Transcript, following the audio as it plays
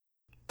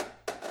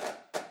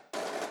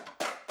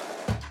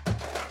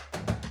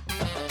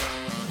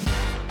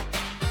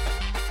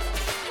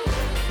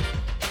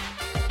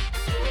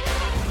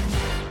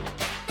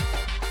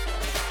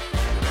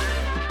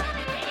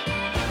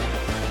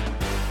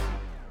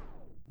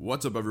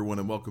What's up, everyone,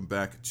 and welcome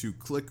back to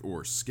Click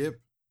or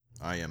Skip.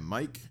 I am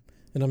Mike.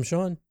 And I'm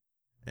Sean.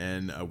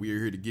 And we are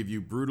here to give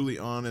you brutally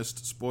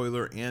honest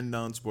spoiler and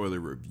non-spoiler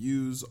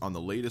reviews on the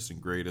latest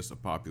and greatest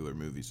of popular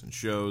movies and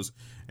shows.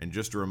 And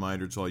just a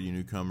reminder to all you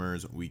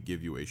newcomers, we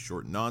give you a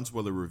short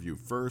non-spoiler review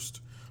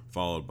first,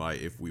 followed by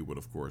if we would,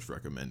 of course,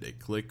 recommend a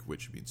click,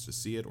 which means to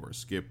see it, or a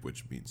skip,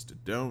 which means to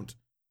don't.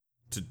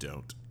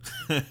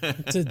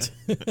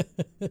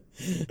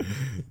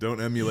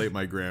 Don't emulate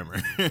my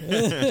grammar.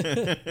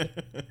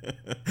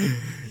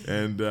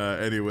 And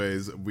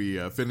anyways, we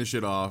finish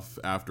it off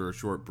after a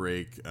short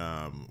break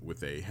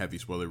with a heavy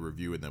spoiler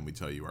review, and then we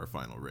tell you our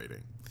final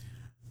rating.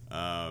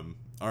 All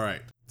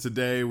right,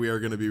 today we are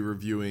going to be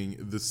reviewing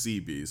The Sea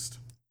Beast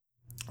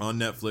on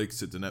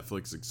Netflix. It's a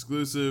Netflix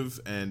exclusive,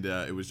 and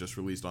it was just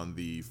released on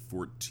the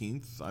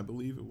 14th, I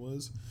believe it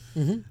was.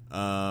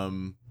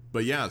 Mm-hmm.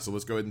 But yeah, so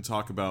let's go ahead and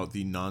talk about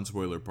the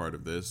non-spoiler part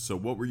of this. So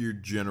what were your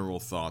general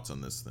thoughts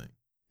on this thing?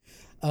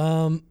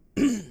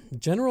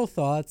 General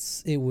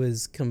thoughts, it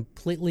was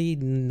completely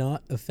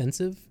not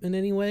offensive in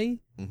any way.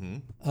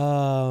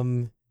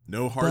 Mm-hmm.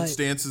 No hard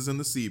stances in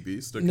The Sea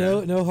Beast. Okay.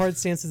 No hard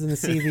stances in The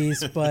Sea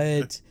Beast,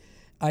 but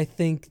I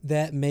think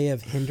that may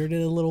have hindered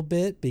it a little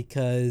bit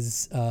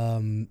because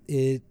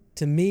it,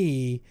 to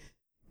me,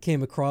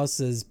 came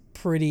across as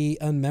pretty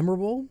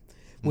unmemorable,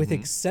 with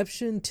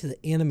exception to the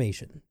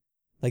animation.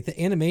 Like, the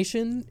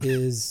animation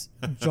is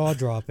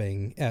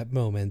jaw-dropping at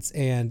moments,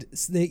 and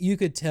you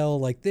could tell,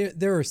 like,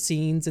 there are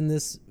scenes in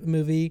this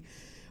movie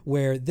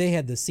where they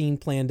had the scene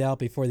planned out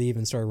before they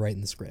even started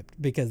writing the script,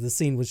 because the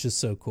scene was just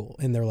so cool,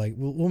 and they're like,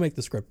 we'll make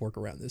the script work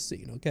around this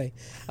scene, okay?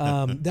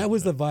 That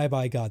was the vibe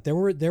I got. There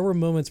were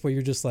moments where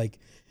you're just like,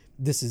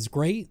 this is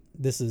great,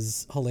 this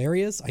is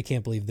hilarious, I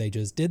can't believe they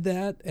just did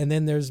that, and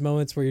then there's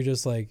moments where you're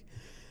just like,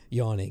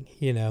 yawning,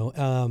 you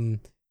know?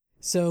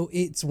 So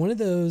it's one of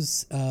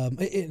those...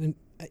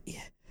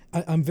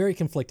 I'm very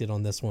conflicted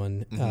on this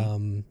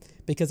one,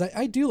 because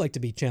I do like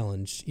to be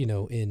challenged, you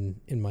know,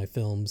 in my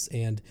films,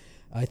 and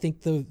I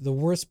think the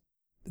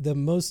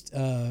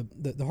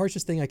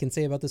harshest thing I can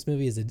say about this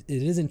movie is it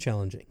isn't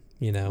challenging,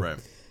 you know. Right.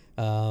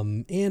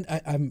 And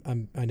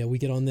I know we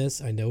get on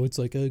this. I know it's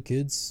like a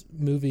kids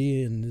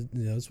movie, and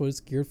you know that's what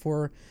it's geared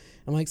for.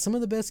 I'm like, some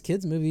of the best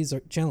kids movies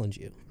challenge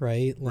you,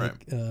 right?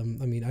 Like, right.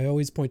 I mean, I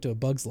always point to A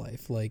Bug's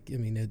Life. Like, I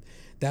mean,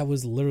 that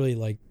was literally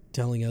like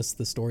telling us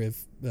the story of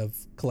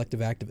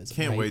collective activism.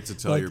 Can't right? wait to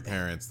tell your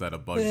parents that A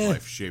Bug's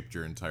Life shaped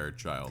your entire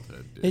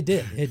childhood. It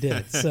did.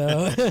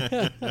 So,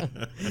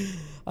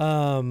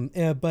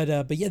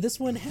 but yeah, this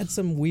one had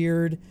some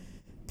weird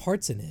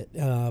parts in it.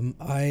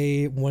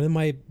 One of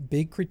my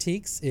big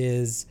critiques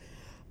is,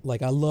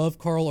 like, I love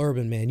Carl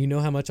Urban, man. You know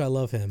how much I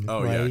love him.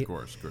 Oh, right? Yeah, of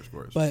course.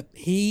 But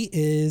he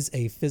is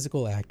a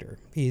physical actor.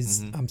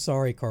 I'm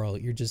sorry, Carl.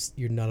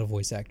 You're not a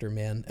voice actor,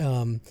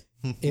 man.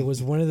 It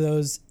was one of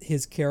those,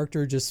 his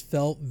character just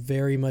felt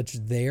very much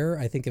there.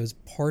 I think it was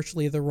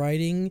partially the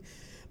writing,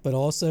 but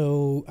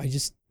also I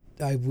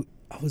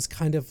was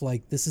kind of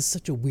like, this is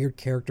such a weird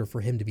character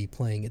for him to be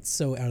playing. It's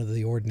so out of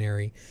the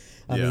ordinary.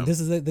 I mean, this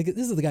is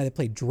the guy that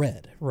played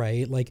Dredd,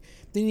 right? Like,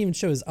 didn't even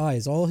show his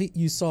eyes. All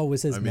you saw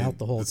was his mouth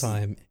the whole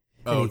time.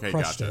 And he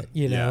crushed it,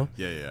 you know?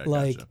 Yeah.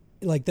 Like, gotcha.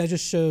 Like, that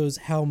just shows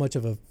how much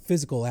of a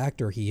physical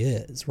actor he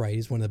is, right?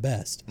 He's one of the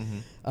best.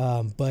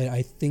 But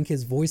I think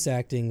his voice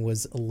acting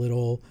was a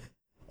little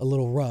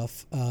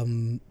rough.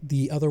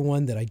 The other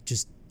one that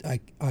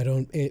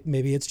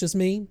maybe it's just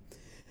me,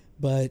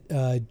 but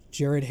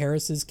Jared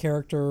Harris's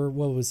character,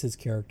 what was his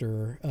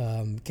character?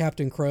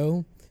 Captain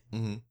Crow.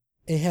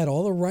 It had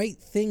all the right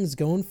things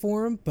going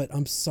for him, but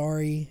I'm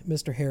sorry,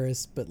 Mr.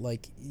 Harris, but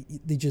like,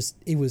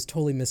 it was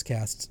totally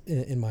miscast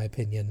in my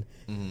opinion.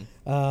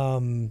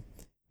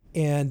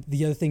 And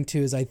the other thing,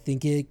 too, is I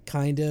think it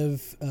kind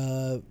of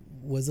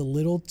was a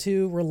little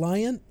too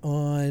reliant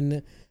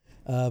on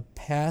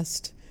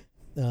past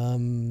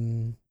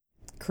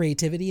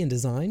creativity and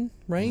design,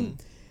 right?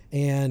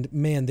 And,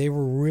 man, they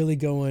were really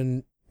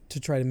going to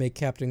try to make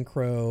Captain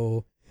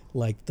Crow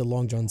like the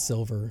Long John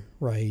Silver,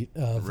 right?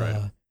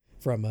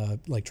 From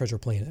like Treasure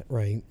Planet,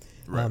 right?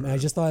 And I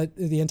just thought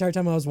the entire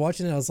time I was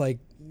watching it, I was like,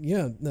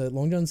 yeah, the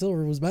Long John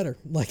Silver was better.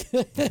 Like,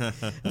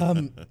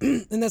 and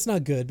that's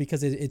not good,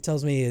 because it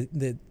tells me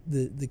that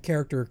the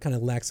character kind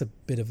of lacks a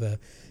bit of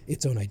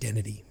its own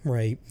identity,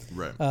 right?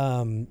 Right.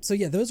 So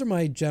yeah, those are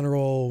my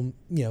general,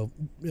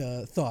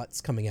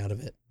 thoughts coming out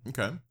of it.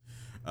 Okay.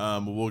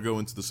 We'll go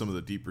into some of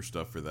the deeper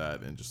stuff for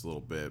that in just a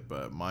little bit,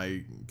 but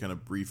my kind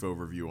of brief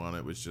overview on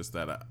it was just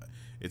that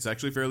it's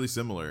actually fairly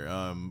similar.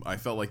 I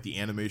felt like the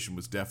animation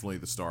was definitely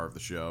the star of the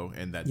show,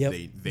 and that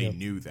they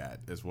knew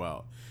that as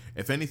well.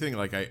 If anything,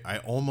 like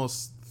I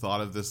almost thought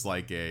of this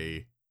like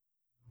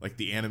like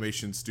the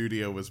animation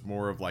studio was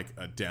more of like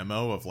a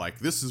demo of like,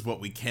 this is what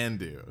we can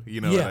do.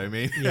 You know what I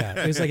mean?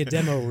 Yeah, it was like a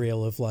demo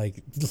reel of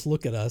like, just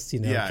look at us, you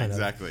know. Yeah,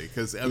 exactly.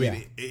 Because I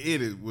mean,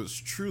 it was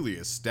truly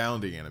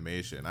astounding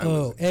animation.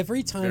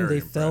 Every time they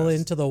fell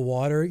into the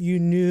water, you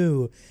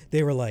knew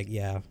they were like,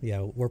 yeah,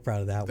 we're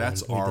proud of that.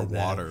 That's one. our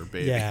water,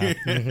 baby. Yeah,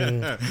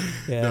 yeah.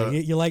 No.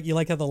 You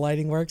like how the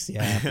lighting works?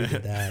 Yeah, we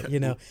did that. You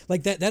know,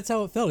 like that. That's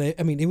how it felt.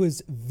 I mean, it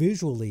was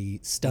visually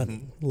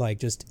stunning, like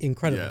just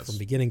incredible from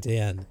beginning to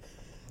end.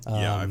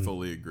 Yeah, I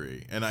fully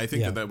agree. And I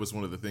think that was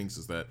one of the things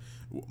is that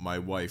my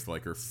wife,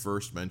 like her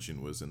first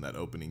mention was in that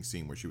opening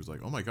scene where she was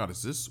like, oh my God,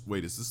 is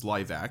this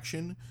live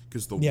action?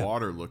 Because the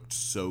water looked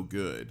so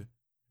good.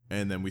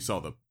 And then we saw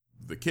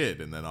the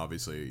kid, and then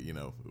obviously, you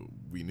know,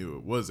 we knew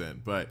it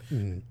wasn't. But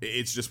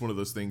it's just one of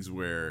those things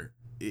where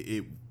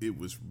it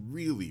was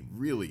really,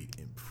 really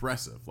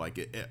impressive.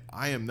 Like,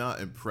 I am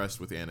not impressed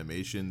with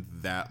animation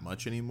that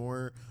much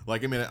anymore.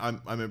 Like, I mean,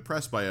 I'm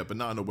impressed by it, but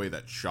not in a way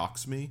that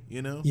shocks me,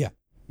 you know? Yeah.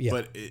 Yeah.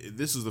 But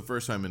this is the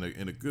first time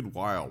in a good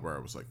while where I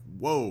was like,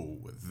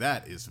 whoa,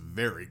 that is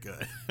very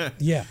good.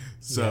 Yeah.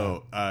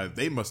 So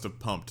they must have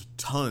pumped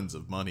tons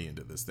of money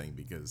into this thing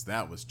because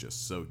that was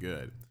just so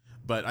good.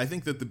 But I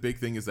think that the big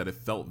thing is that it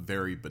felt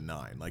very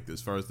benign. Like,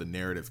 as far as the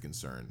narrative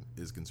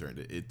is concerned,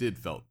 it did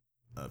feel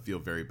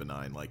very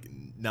benign. Like,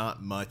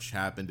 not much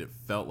happened. It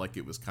felt like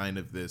it was kind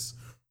of this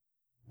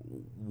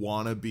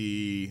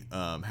wannabe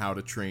How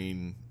to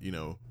Train, you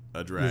know,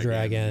 a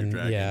Dragon.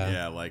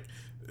 Yeah, like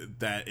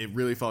that. It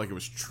really felt like it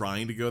was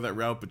trying to go that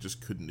route but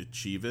just couldn't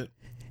achieve it.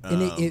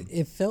 And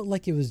it felt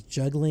like it was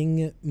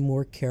juggling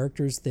more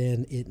characters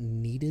than it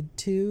needed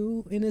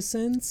to, in a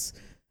sense.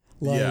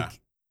 Like,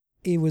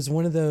 it was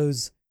one of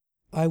those,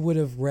 I would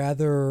have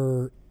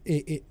rather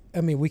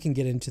I mean, we can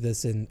get into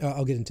this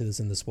I'll get into this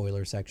in the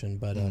spoiler section,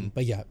 but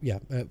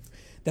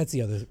that's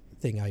the other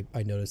thing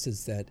I noticed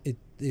is that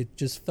it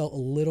just felt a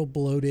little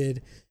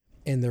bloated,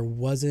 and there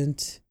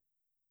wasn't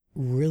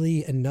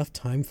really enough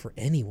time for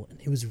anyone.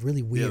 It was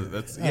really weird.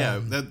 That's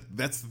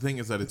the thing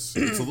is that it's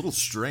a little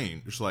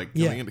strange, like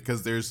coming in,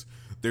 because there's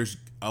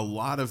a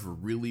lot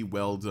of really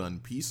well done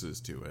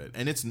pieces to it,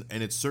 and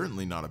it's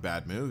certainly not a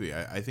bad movie.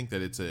 I think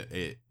that it's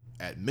a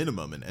at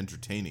minimum an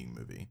entertaining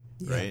movie,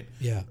 right?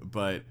 Yeah.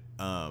 But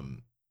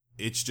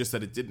it's just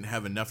that it didn't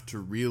have enough to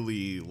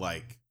really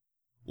like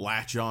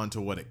latch on to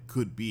what it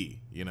could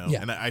be, you know.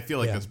 And I feel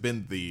like that's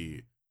been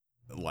the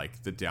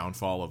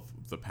downfall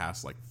of the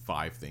past like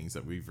 5 things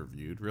that we've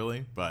reviewed,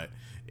 really. But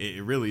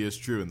it really is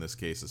true in this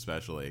case,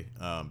 especially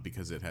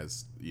because it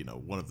has, you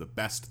know, one of the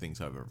best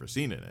things I've ever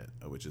seen in it,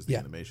 which is the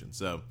animation.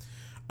 So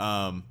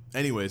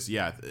anyways,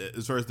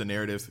 as far as the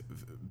narrative,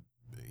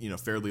 you know,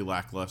 fairly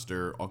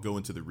lackluster. I'll go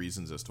into the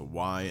reasons as to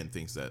why and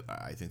things that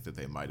I think that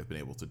they might have been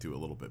able to do a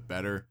little bit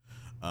better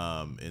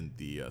in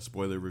the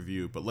spoiler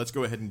review. But let's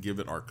go ahead and give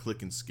it our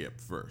click and skip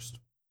first.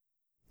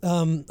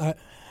 I'll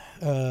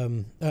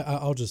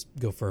just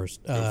go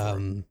first.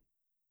 I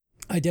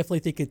definitely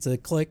think it's a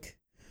click.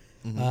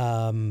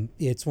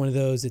 It's one of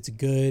those, it's a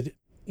good,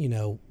 you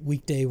know,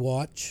 weekday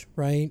watch,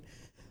 right?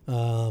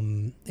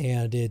 And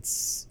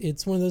it's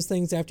one of those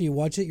things after you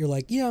watch it, you're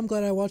like, yeah, I'm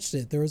glad I watched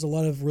it. There was a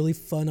lot of really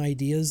fun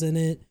ideas in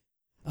it.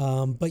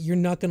 But you're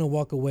not going to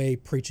walk away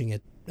preaching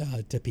it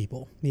to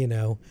people, you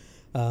know?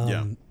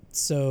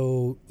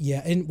 So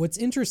yeah. And what's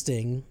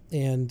interesting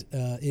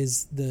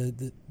is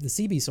the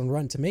Sea Beast on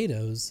Rotten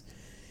Tomatoes,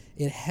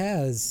 it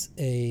has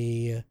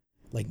a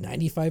like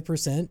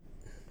 95%,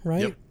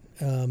 right?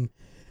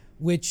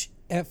 Which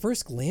at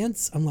first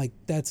glance, I'm like,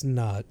 that's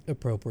not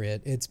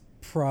appropriate. It's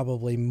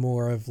probably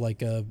more of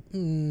like a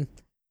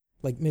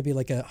like maybe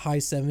like a high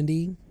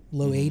 70,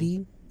 low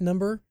 80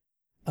 number.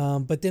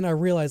 But then I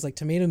realized like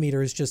Tomato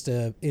Meter is just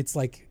it's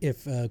like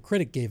if a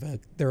critic gave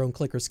their own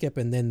click or skip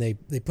and then they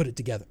put it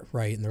together,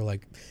 right? And they're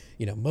like,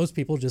 you know, most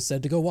people just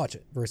said to go watch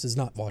it versus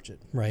not watch it,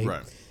 right?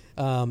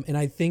 And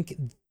I think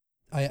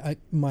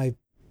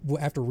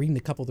after reading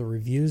a couple of the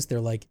reviews, they're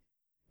like,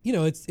 you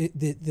know, it's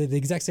the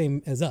exact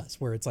same as us,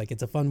 where it's like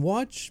it's a fun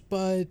watch,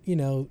 but you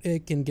know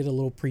it can get a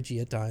little preachy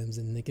at times,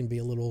 and it can be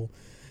a little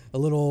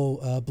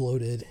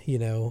bloated, you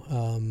know,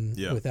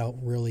 without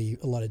really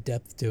a lot of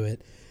depth to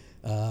it.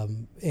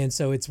 And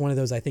so it's one of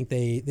those. I think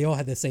they all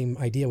had the same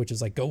idea, which is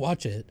like go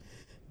watch it,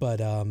 but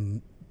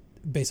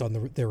based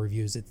on their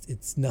reviews,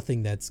 it's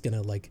nothing that's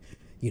gonna like,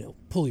 you know,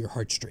 pull your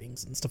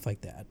heartstrings and stuff like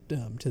that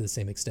to the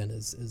same extent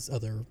as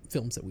other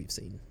films that we've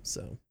seen.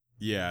 So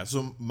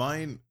so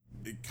mine.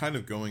 Kind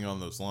of going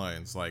on those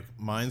lines, like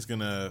mine's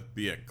gonna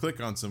be a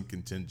click on some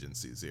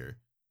contingencies here.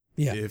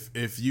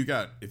 If you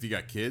got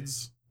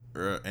kids,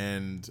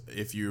 and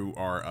if you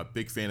are a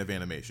big fan of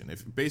animation,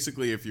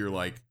 if you're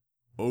like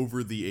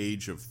over the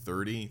age of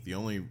 30, the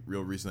only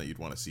real reason that you'd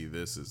want to see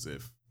this is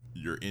if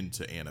you're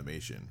into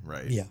animation,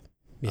 right?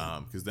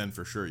 Because then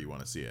for sure you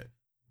want to see it.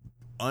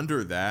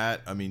 Under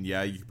that, I mean, you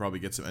could probably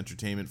get some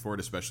entertainment for it,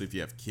 especially if you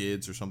have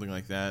kids or something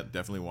like that.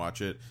 Definitely watch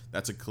it.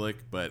 That's a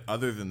click. But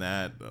other than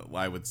that,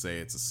 I would say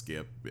it's a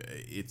skip.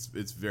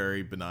 It's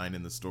very benign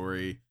in the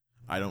story.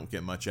 I don't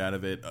get much out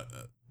of it.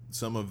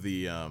 Some of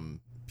the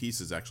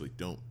pieces actually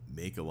don't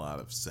make a lot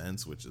of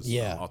sense, which is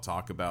I'll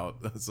talk about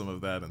some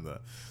of that in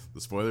the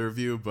spoiler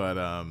review,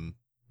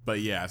 but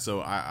yeah, so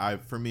I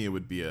for me it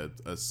would be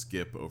a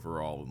skip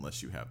overall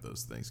unless you have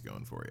those things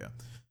going for you.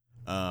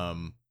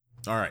 All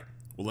right,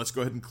 well, let's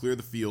go ahead and clear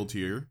the field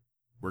here.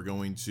 We're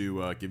going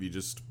to give you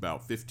just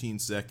about 15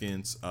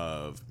 seconds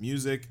of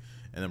music,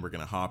 and then we're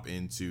going to hop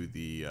into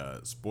the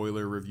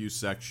spoiler review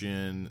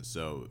section.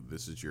 So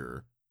this is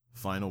your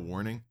final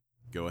warning.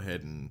 Go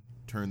ahead and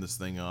turn this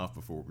thing off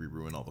before we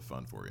ruin all the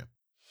fun for you.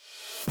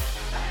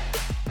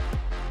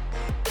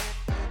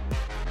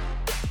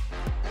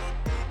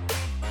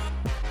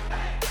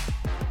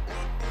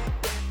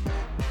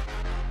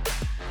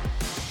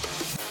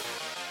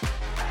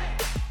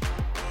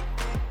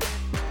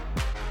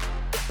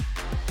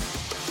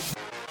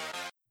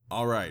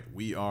 All right,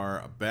 we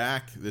are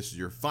back. This is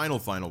your final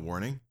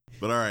warning.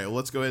 But all right,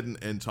 let's go ahead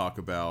and talk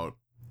about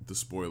the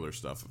spoiler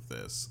stuff of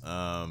this.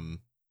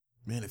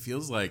 Man, it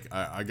feels like,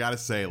 I gotta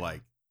say,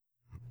 like,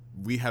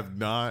 we have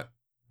not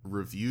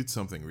reviewed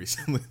something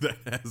recently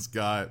that has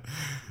got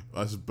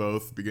us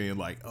both beginning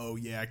like, oh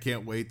yeah, I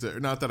can't wait to,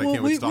 not that I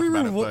can't wait to talk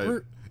about it,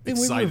 but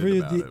excited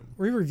about it.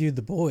 We reviewed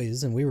The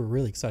Boys, and we were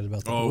really excited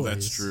about The Boys. Oh,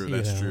 that's true.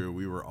 That's true.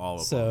 We were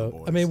all up on The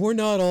Boys. I mean, we're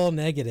not all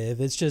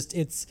negative. It's just,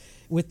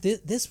 with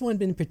this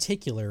one in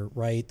particular,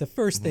 right? The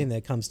first thing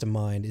that comes to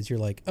mind is you're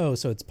like, oh,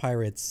 so it's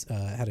pirates,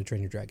 How to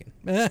Train Your Dragon.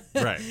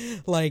 Right.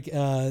 Like,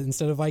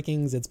 instead of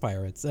Vikings, it's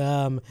pirates.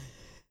 And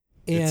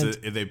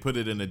they put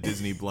it in a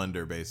Disney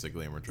blender,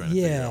 basically, and we're trying to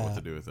figure out what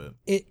to do with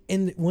it.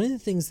 And one of the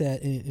things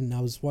that, and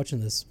I was watching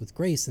this with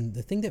Grace, and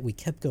the thing that we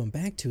kept going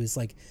back to is,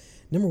 like,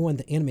 number one,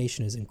 the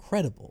animation is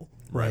incredible,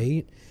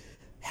 right?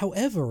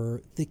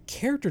 However, the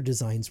character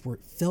designs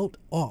felt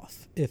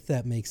off, if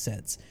that makes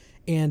sense.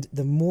 And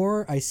the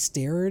more I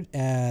stared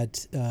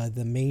at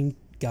the main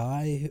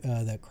guy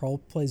that Carl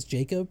plays,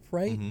 Jacob,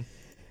 right?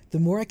 The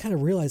more I kind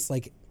of realized,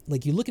 like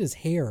you look at his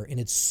hair and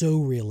it's so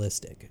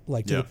realistic,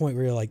 like to the point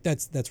where you're like,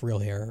 that's real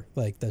hair,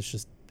 like that's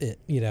just it,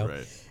 you know?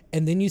 Right.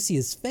 And then you see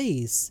his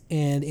face,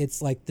 and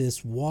it's like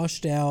this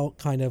washed out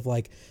kind of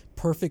like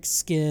perfect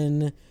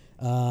skin.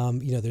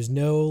 You know, there's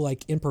no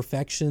like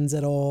imperfections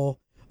at all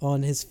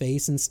on his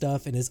face and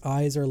stuff, and his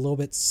eyes are a little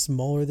bit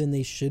smaller than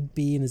they should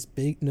be, and his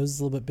nose is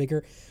a little bit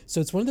bigger. So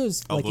it's one of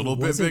those, like, a little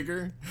bit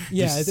bigger.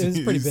 Yeah, it was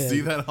pretty big.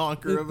 See that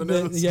honker of a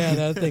nose? Yeah,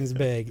 that thing's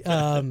big.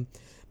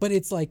 But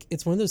it's like,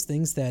 it's one of those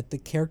things that the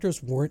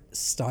characters weren't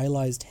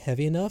stylized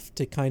heavy enough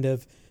to kind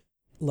of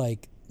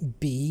like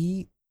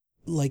be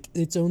like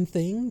its own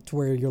thing, to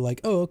where you're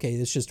like, oh, okay,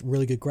 it's just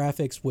really good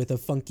graphics with a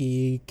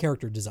funky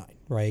character design,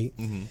 right?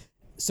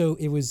 So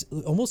it was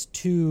almost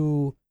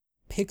too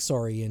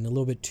Pixar-y and a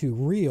little bit too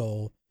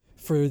real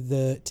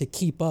to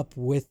keep up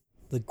with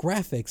the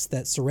graphics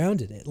that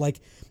surrounded it.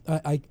 Like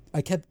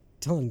I kept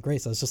telling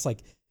Grace, I was just like,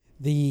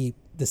 the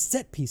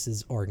set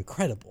pieces are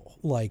incredible.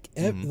 Like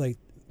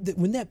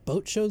when that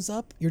boat shows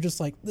up, you're just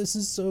like, this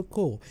is so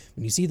cool.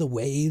 When you see the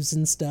waves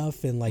and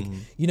stuff, and like,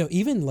 you know,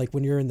 even like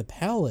when you're in the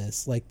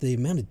palace, like the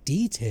amount of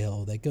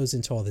detail that goes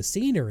into all the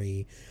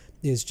scenery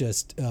is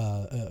just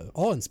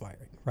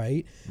awe-inspiring,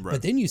 right?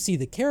 But then you see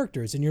the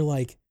characters and you're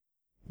like,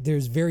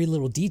 there's very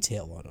little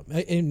detail on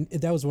them. And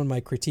that was one of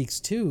my critiques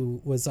too,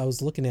 was I was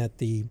looking at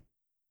the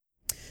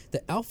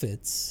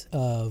outfits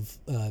of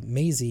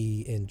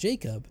Maisie and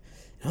Jacob,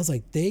 and I was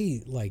like,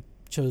 they like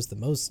chose the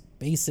most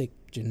basic,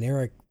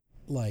 generic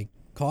like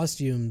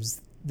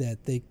costumes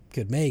that they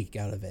could make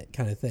out of it,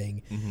 kind of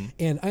thing.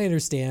 And I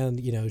understand,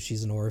 you know,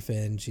 she's an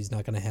orphan, she's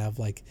not going to have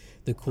like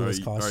the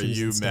coolest costumes. Are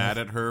you mad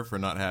at her for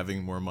not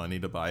having more money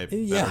to buy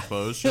better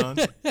clothes, Sean?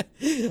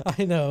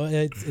 I know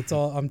it's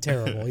all, I'm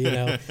terrible, you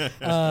know.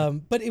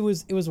 But it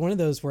was one of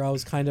those where I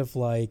was kind of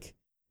like,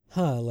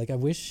 like I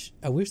wish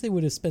they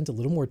would have spent a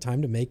little more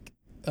time to make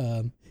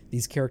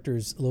these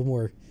characters a little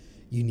more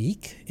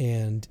unique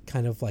and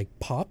kind of like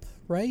pop,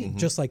 right?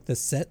 Just like the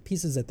set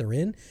pieces that they're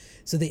in.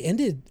 So they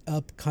ended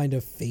up kind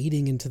of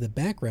fading into the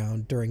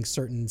background during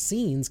certain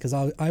scenes, because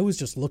I was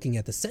just looking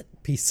at the set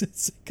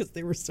pieces because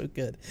they were so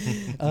good.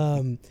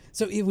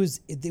 So it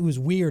was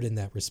weird in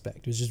that respect.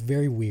 It was just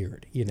very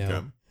weird, you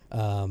know.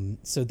 Okay.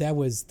 So that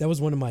was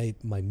one of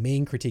my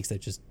main critiques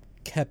that just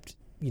kept,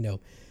 you know,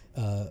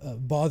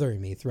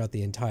 bothering me throughout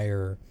the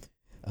entire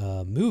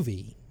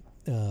movie.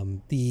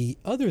 The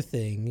other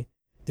thing,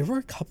 there were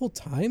a couple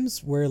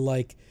times where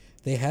like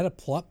they had a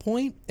plot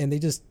point and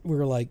we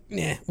were like,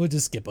 nah, we'll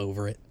just skip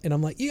over it. And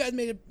I'm like, you guys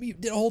you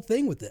did a whole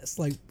thing with this.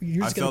 Like,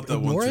 you're just going to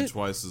ignore it? I felt that once or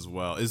twice as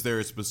well. Is there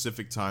a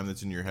specific time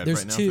that's in your head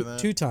right now for that?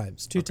 Two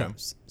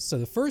times. So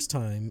the first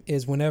time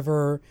is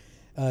whenever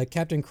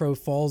Captain Crow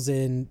falls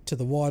into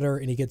the water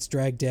and he gets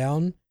dragged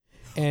down.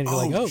 And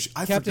you're like,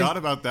 I forgot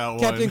about that one.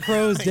 Captain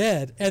Crow's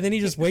dead, and then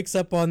he just wakes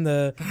up on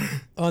the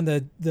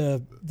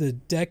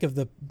deck of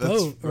the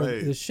boat or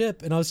the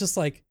ship, and I was just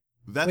like,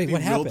 that wait,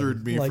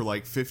 bewildered me for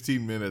like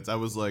 15 minutes. I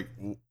was like,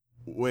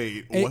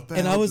 wait, what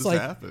the hell just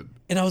happened?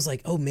 And I was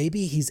like, oh,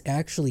 maybe he's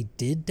actually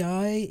did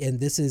die, and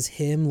this is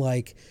him,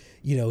 like,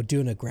 you know,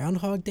 doing a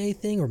Groundhog Day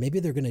thing, or maybe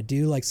they're gonna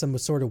do like some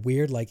sort of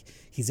weird, like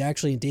he's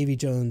actually in Davy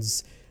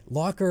Jones'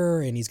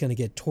 locker and he's going to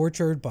get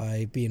tortured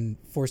by being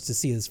forced to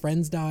see his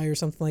friends die or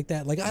something like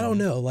that. Like, I don't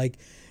know, like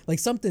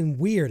something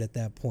weird at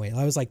that point.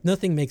 I was like,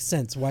 nothing makes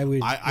sense. Why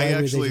would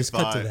they just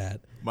cut to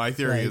that? My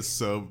theory is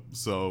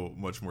so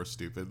much more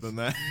stupid than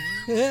that.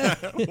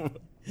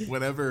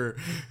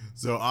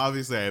 So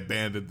obviously I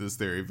abandoned this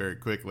theory very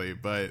quickly,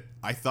 but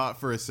I thought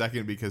for a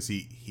second, because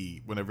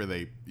he whenever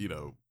they,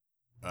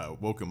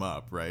 woke him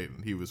up, right,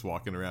 and he was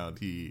walking around,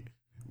 he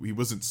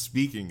wasn't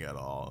speaking at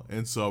all,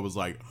 and so I was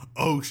like,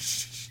 oh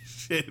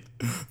shit,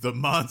 the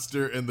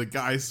monster and the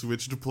guy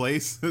switched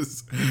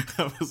places.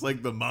 I was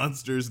like, the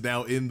monster's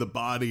now in the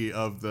body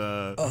of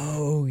the...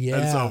 Oh, yeah.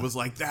 And so I was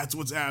like, that's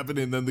what's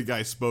happening. And then the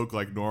guy spoke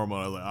like normal.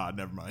 And I was like,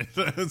 never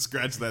mind.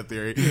 Scratch that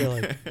theory. You're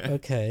like,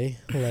 okay.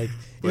 Like,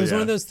 it was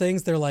one of those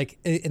things, they're like,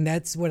 and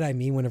that's what I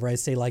mean whenever I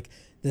say, like,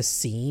 the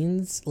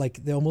scenes,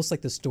 like, they almost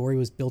like the story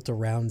was built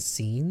around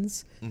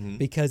scenes,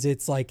 because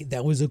it's like,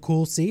 that was a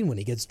cool scene when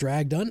he gets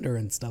dragged under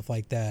and stuff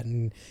like that,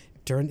 and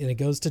it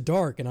goes to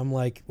dark, and I'm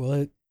like,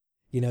 well,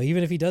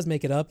 even if he does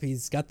make it up,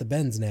 he's got the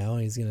bends now,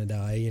 and he's gonna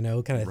die,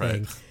 kind of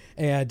thing.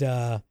 And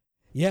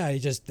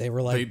they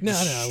were like, no,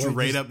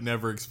 straight up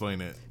never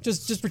explain it.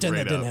 Just pretend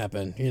that didn't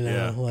happen,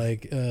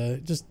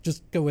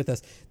 just go with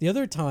us. The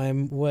other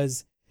time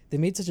was, they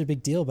made such a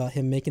big deal about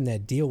him making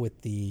that deal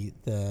with the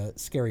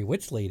scary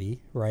witch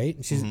lady, right?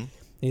 And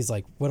he's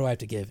like, what do I have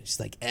to give? She's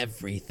like,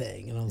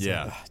 everything. And I was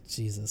like, oh,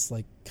 Jesus,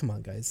 like, come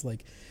on, guys.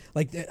 Like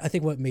I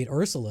think what made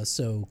Ursula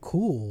so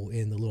cool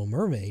in The Little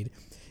Mermaid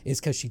is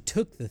because she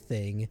took the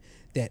thing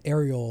that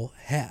Ariel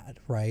had,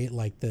 right?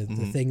 Like the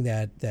thing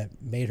that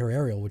made her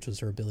Ariel, which was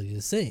her ability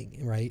to sing,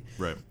 right?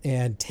 Right.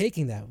 And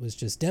taking that was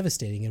just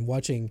devastating. And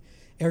watching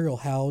Ariel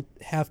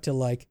have to,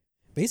 like,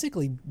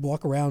 basically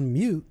walk around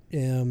mute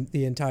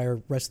the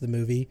entire rest of the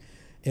movie,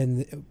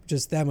 and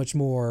just that much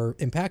more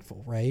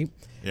impactful, right?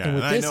 Yeah,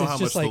 and I know how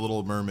much The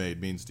Little Mermaid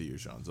means to you,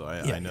 Sean, so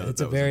I know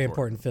it's a very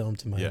important film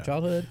to my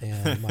childhood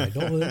and my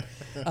adulthood.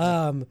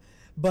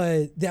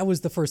 But that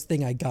was the first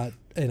thing I got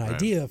an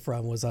idea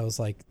from, was I was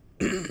like,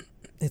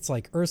 it's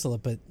like Ursula,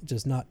 but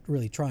just not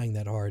really trying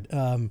that hard.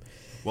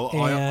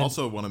 I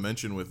also want to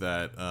mention with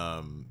that,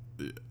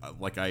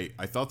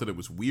 I thought that it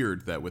was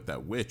weird that with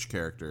that witch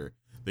character,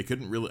 I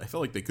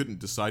felt like they couldn't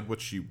decide what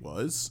she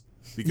was,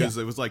 because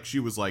it was like, she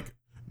was like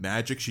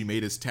magic. She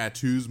made his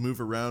tattoos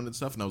move around and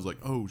stuff. And I was like,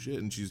 oh shit.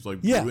 And she's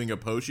like brewing a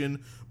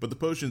potion, but the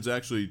potion's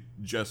actually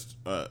just,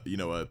 a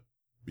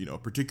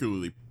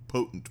particularly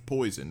potent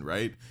poison.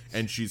 Right.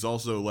 And she's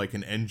also like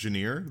an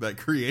engineer that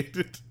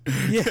created.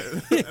 Yeah.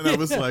 And I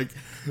was like,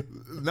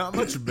 not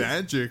much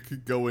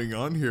magic going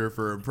on here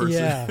for a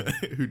person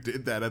who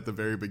did that at the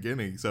very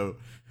beginning. So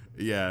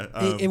yeah,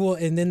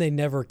 and then they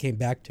never came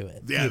back to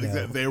it. Yeah,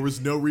 there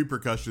was no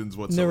repercussions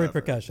whatsoever. No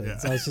repercussions. Yeah.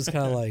 So I was just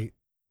kind of like,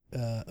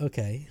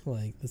 okay,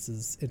 like, this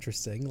is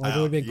interesting. Like, it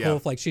would have been cool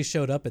if, like, she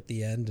showed up at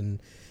the end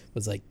and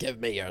was like, "Give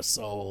me your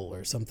soul"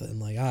 or something.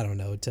 Like, I don't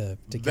know. To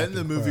then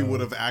the movie would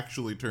have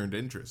actually turned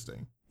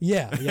interesting.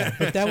 Yeah.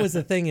 But that was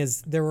the thing,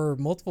 is there were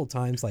multiple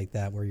times like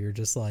that where you're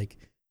just like,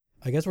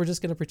 I guess we're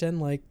just gonna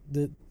pretend like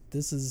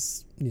this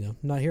is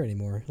not here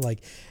anymore.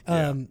 Like,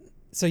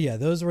 So yeah,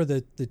 those were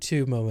the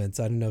two moments.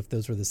 I don't know if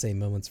those were the same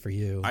moments for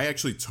you. I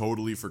actually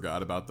totally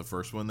forgot about the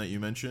first one that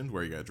you mentioned,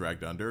 where you got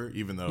dragged under,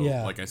 even though,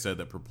 like I said,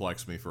 that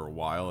perplexed me for a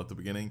while at the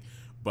beginning.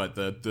 But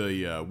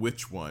the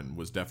witch one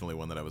was definitely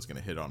one that I was going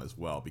to hit on as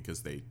well,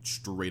 because they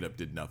straight up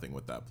did nothing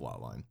with that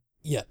plot line.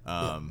 Yeah.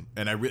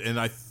 And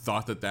I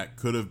thought that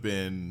could have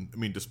been, I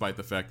mean, despite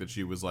the fact that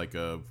she was like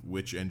a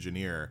witch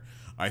engineer,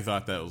 I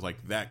thought that was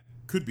like, that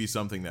could be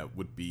something that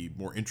would be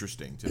more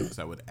interesting to us,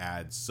 that would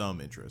add some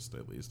interest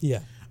at least. Yeah.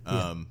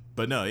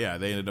 But no,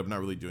 they ended up not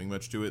really doing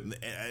much to it,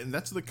 and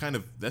that's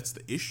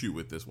the issue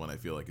with this one, I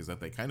feel like, is that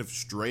they kind of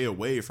stray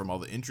away from all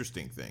the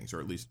interesting things, or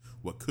at least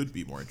what could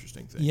be more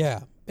interesting things.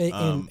 Yeah.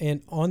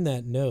 And on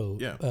that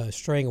note,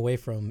 straying away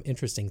from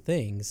interesting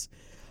things,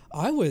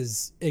 I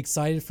was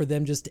excited for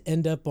them just to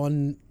end up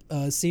on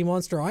Sea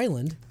Monster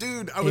Island.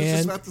 Dude, I was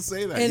just about to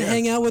say that. And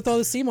hang out with all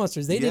the sea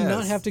monsters. They did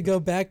not have to go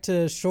back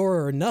to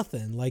shore or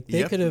nothing. Like,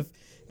 they could have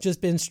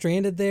just been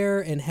stranded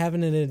there and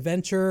having an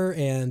adventure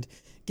and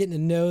getting to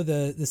know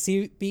the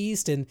sea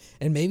beast, and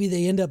maybe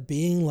they end up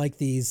being like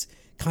these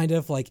kind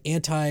of like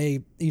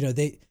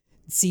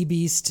sea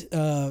beast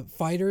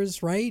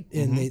fighters, right?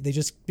 And they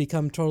just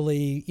become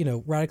totally,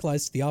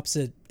 radicalized to the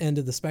opposite end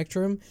of the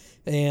spectrum.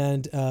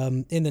 And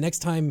in the next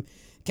time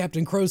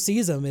Captain Crow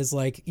sees them is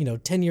like,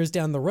 10 years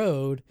down the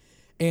road,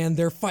 and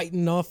they're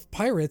fighting off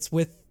pirates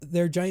with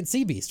their giant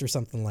sea beast or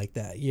something like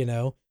that,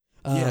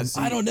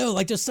 I don't know,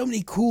 like, just so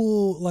many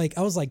cool, like,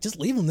 I was like, just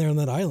leave them there on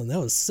that island. That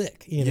was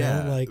sick,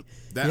 I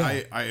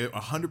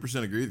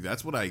 100% agree with you.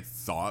 That's what I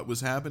thought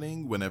was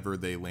happening whenever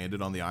they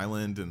landed on the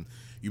island. And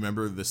you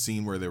remember the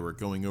scene where they were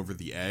going over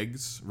the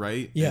eggs,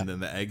 right? Yeah. And then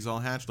the eggs all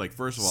hatched. Like,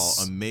 first of all,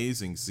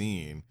 amazing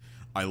scene.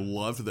 I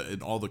loved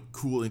all the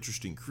cool,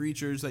 interesting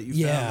creatures that you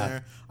found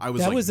there. I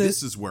was like,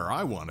 this is where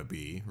I want to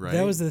be, right?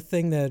 That was the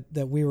thing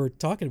that we were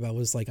talking about,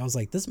 was like, I was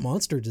like, this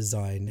monster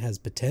design has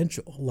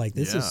potential. Like,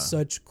 this is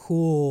such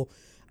cool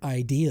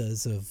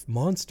ideas of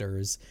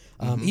monsters.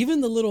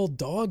 Even the little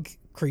dog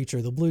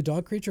creature, the blue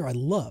dog creature, I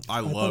loved.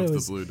 I loved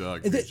the blue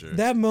dog creature.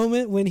 That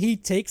moment when he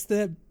takes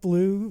that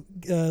blue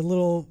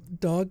little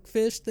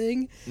dogfish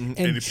thing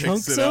and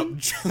chunks him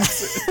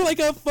like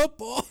a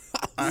football.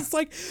 I was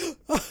like,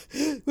 love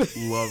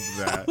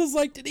that. I was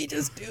like, did he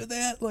just do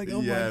that? Like,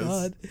 oh Yes. my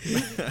God.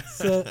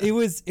 So it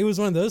was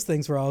one of those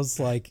things where I was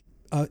like,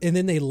 and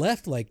then they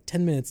left like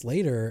 10 minutes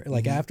later,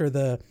 like after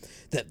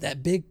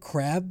that big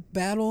crab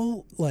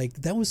battle. Like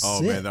that was Oh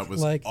sick. man, that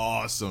was like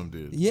awesome,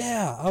 dude.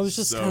 yeah. I was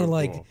just So kind of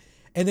like, cool.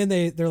 and then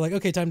they're like,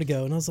 okay, time to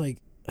go, and I was like,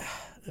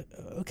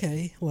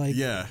 okay, like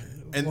Yeah,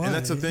 and why?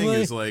 that's the thing Like-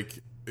 is like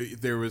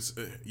there was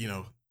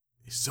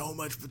so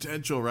much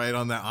potential right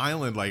on that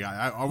island. Like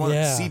I want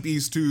Yeah. Sea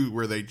Beast 2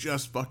 where they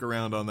just fuck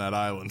around on that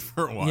island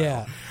for a while.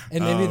 Yeah,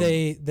 and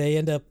maybe they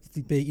end up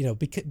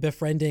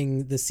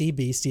befriending the sea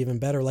beast even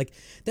better. Like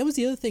that was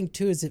the other thing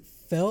too, is it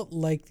felt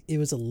like it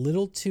was a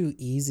little too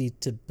easy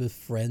to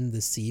befriend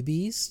the sea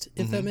beast,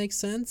 if that makes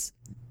sense.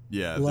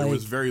 Yeah, Like- there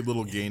was very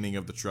little gaining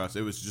of the trust.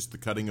 It was just the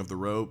cutting of the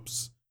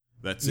ropes.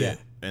 That's Yeah. it.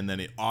 And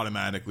then it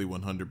automatically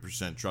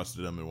 100%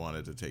 trusted him and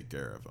wanted to take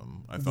care of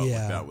him. I felt Yeah.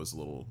 like that was a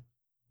little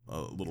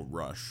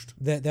rushed.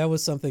 That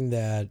was something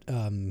that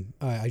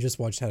I just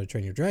watched How to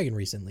Train Your Dragon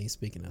recently.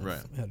 Speaking of Right.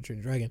 How to Train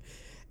Your Dragon,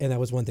 and that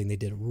was one thing they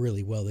did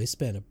really well. They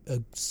spent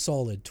a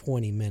solid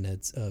 20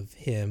 minutes of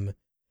him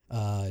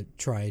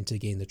trying to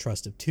gain the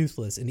trust of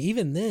Toothless, and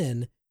even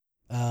then,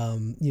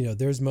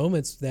 there's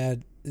moments that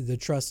the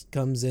trust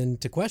comes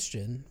into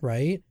question,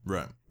 right?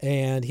 Right.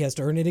 And he has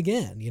to earn it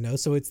again.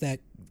 So it's that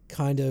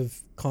kind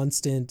of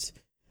constant.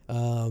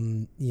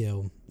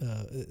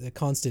 A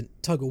constant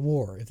tug of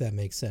war, if that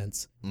makes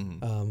sense,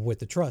 with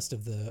the trust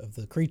of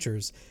the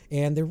creatures,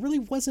 and there really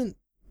wasn't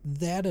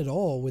that at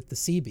all with the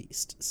sea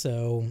beast.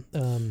 So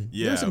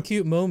there were some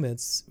cute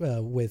moments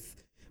with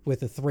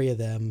the three of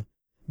them,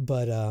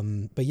 but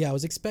yeah, I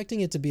was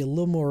expecting it to be a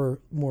little more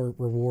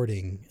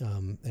rewarding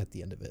at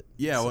the end of it.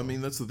 Yeah, well, I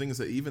mean that's the thing is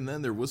that even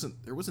then there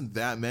wasn't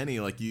that many.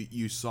 Like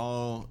you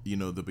saw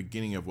the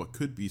beginning of what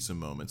could be some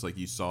moments. Like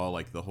you saw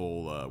like the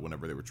whole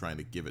whenever they were trying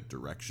to give it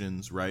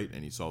directions, right?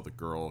 And you saw the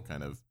girl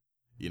kind of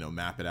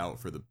map it out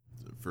for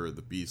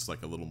the beast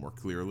like a little more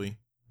clearly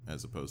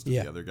as opposed to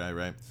the other guy,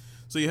 right?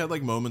 So you had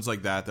like moments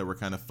like that were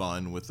kind of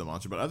fun with the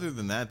monster, but other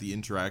than that, the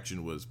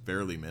interaction was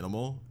fairly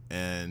minimal,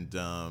 and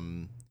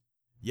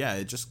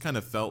it just kind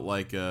of felt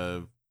like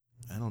I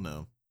don't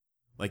know.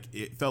 Like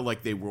it felt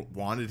like they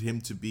wanted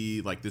him to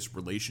be like this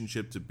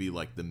relationship to be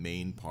like the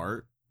main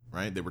part,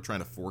 right? They were trying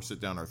to force it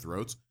down our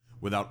throats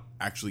without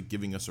actually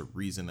giving us a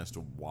reason as to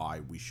why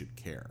we should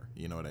care.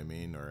 You know what I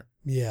mean?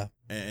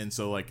 And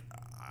so like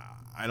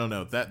I don't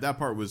know, that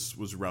part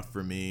was rough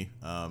for me.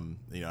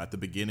 At the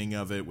beginning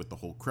of it with the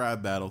whole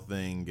crab battle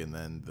thing, and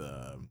then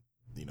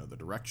the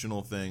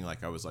directional thing.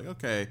 Like I was like,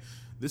 okay,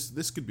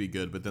 this could be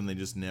good, but then they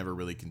just never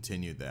really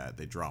continued that.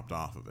 They dropped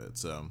off of it.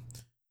 So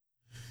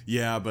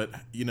yeah, but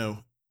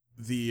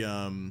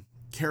the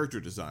character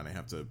design, I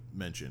have to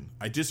mention,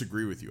 I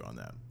disagree with you on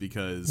that,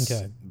 because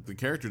the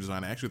character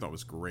design I actually thought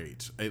was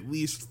great. At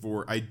least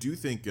I do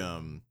think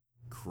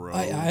Crow.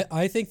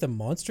 I think the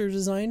monster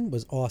design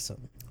was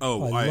awesome.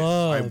 Oh,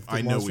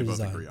 I know we both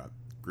agree on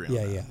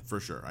that. For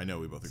sure. I know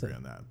we both agree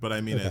on that. But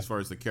I mean, as far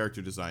as the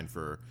character design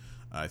for,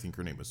 I think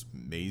her name was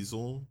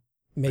Maisie.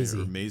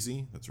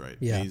 That's right.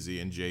 Yeah.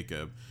 Maisie and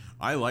Jacob.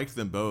 I liked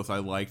them both. I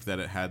liked that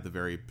it had the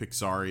very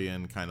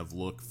Pixarian kind of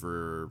look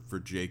for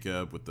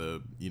Jacob with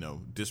the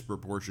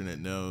disproportionate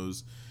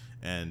nose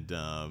and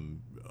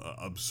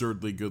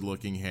absurdly good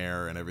looking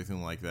hair and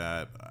everything like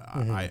that.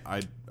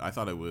 I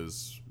thought it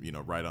was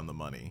right on the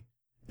money.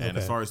 And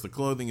as far as the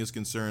clothing is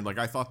concerned, like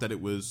I thought that it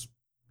was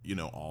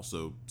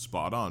also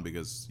spot on,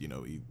 because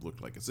he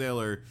looked like a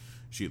sailor,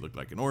 she looked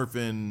like an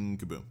orphan,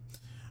 kaboom.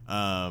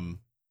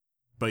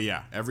 But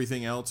yeah,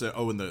 everything else.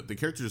 And the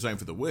character design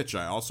for the witch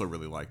I also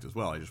really liked as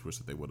well. I just wish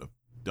that they would have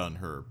done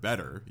her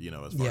better,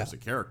 as far as the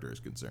character is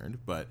concerned.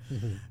 But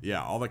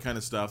yeah, all that kind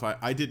of stuff.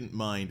 I didn't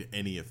mind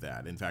any of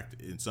that. In fact,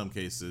 in some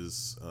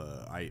cases,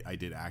 I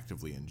did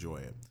actively enjoy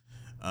it.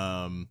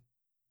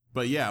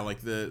 But yeah,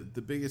 like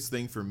the biggest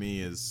thing for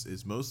me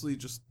is mostly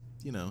just,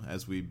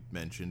 as we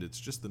mentioned, it's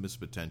just the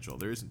missed potential.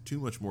 There isn't too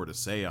much more to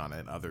say on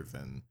it other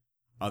than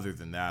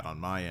that, on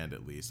my end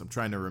at least. I'm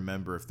trying to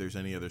remember if there's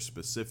any other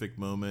specific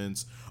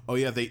moments. Oh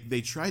yeah,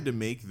 they tried to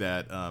make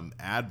that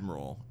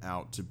Admiral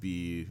out to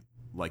be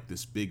like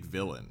this big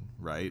villain,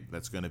 right?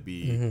 That's going to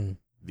be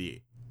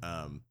the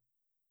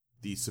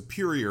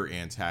superior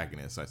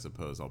antagonist, I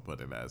suppose I'll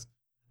put it as,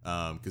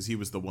 because he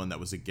was the one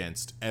that was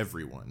against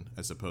everyone,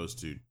 as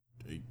opposed to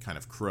kind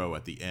of Crow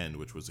at the end,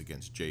 which was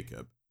against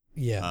Jacob.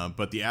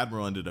 But the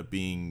Admiral ended up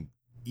being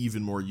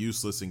even more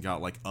useless and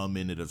got like a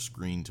minute of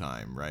screen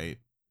time, right?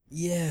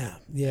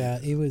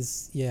 It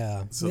was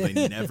So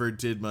they never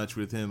did much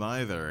with him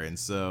either, and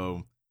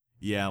so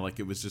like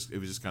it was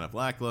just kind of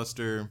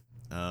lackluster.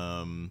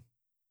 I'm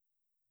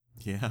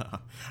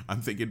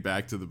thinking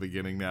back to the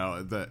beginning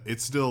now, that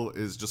it still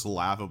is just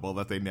laughable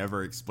that they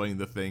never explained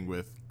the thing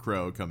with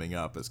Crow coming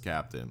up as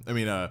captain. I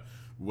mean,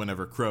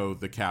 whenever Crow,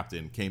 the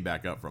captain, came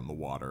back up from the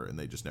water, and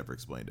they just never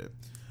explained it.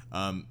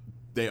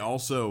 They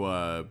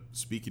also,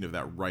 speaking of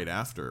that, right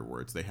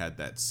afterwards, they had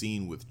that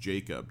scene with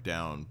Jacob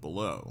down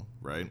below,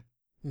 right?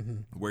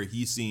 Mm-hmm. Where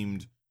he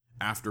seemed,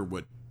 after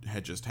what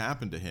had just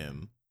happened to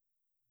him,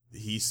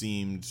 he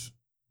seemed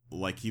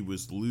like he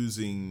was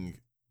losing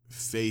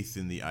faith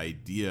in the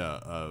idea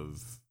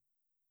of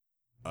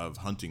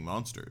hunting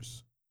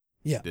monsters.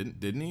 Yeah.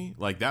 Didn't he?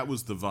 Like, that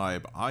was the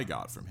vibe I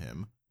got from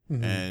him.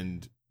 Mm-hmm.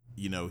 And,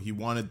 you know, he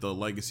wanted the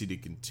legacy to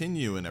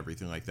continue and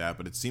everything like that,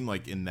 but it seemed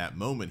like in that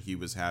moment he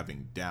was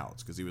having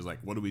doubts, because he was like,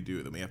 what do we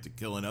do? Then we have to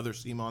kill another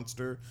sea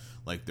monster?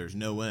 Like, there's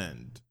no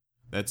end.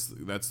 That's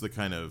the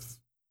kind of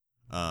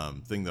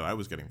thing that I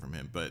was getting from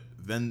him. But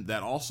then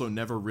that also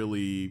never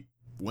really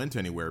went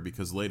anywhere,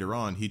 because later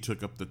on he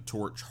took up the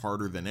torch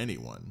harder than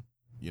anyone.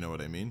 You know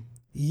what I mean?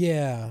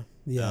 Yeah.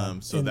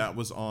 So that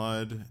was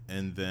odd.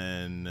 And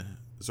then,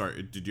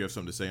 sorry, did you have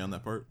something to say on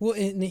that part? Well,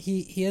 and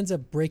he ends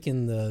up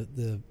breaking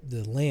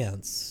the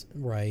lance,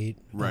 right?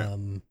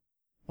 On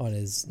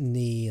his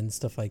knee and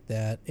stuff like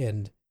that.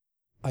 And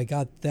I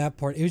got that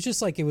part. It was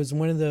just like, it was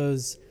one of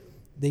those,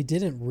 they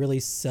didn't really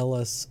sell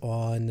us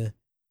on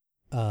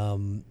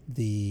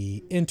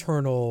the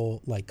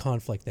internal like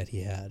conflict that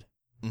he had.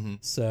 Mm-hmm.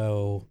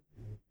 So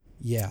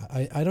yeah,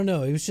 I don't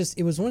know.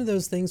 It was one of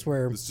those things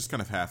where it's just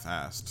kind of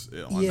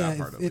half-assed on that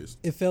part, at least.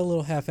 It felt a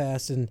little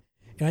half-assed, and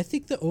I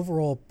think the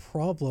overall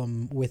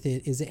problem with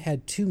it is it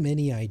had too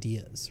many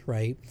ideas,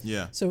 right?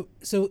 Yeah. So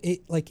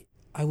it, like,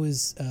 I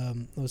was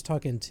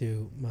talking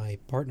to my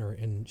partner,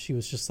 and she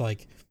was just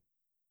like,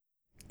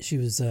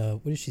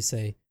 what did she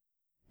say?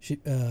 She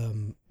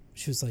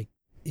was like,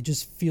 it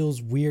just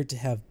feels weird to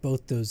have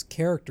both those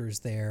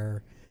characters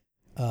there,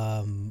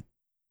 and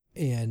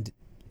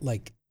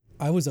like,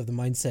 I was of the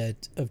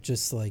mindset of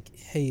just like,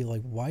 hey,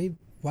 like, why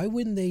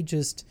wouldn't they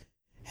just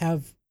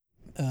have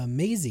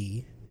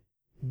Maisie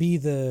be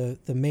the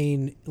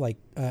main, like,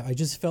 I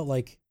just felt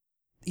like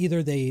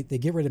either they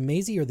get rid of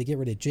Maisie or they get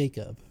rid of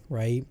Jacob,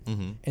 right?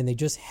 Mm-hmm. And they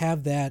just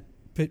have that,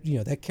 you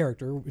know, that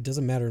character, it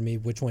doesn't matter to me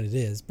which one it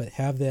is, but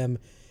have them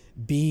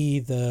be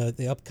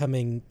the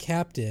upcoming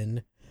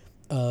captain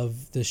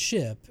of the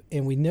ship,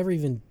 and we never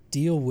even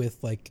deal with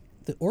like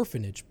the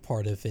orphanage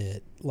part of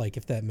it, like,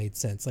 if that made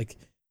sense. Like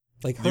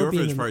the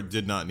orphanage part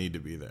did not need to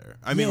be there.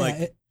 I mean,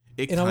 like,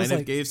 it kind of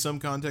like, gave some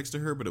context to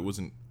her, but it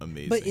wasn't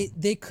amazing. But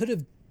they could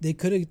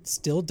have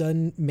still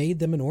made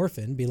them an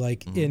orphan, be like,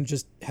 Mm-hmm. and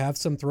just have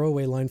some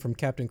throwaway line from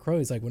Captain Crow.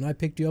 He's like, when I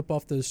picked you up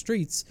off those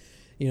streets,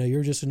 you know,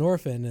 you're just an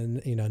orphan,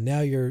 and, you know,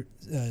 now you're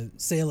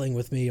sailing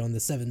with me on the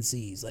seven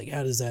seas. Like,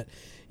 how does that,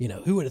 you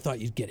know, who would have thought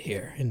you'd get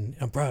here? And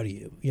I'm proud of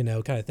you, you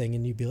know, kind of thing.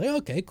 And you'd be like,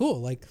 okay,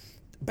 cool. Like,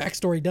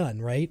 backstory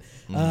done, right?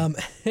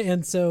 Mm-hmm.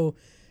 And so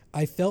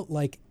I felt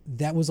like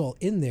that was all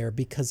in there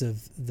because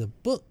of the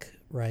book,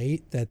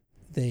 right? That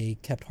they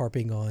kept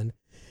harping on.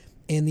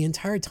 And the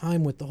entire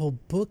time with the whole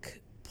book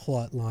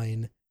plot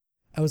line,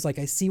 I was like,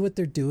 I see what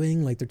they're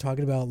doing. Like, they're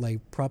talking about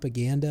like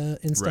propaganda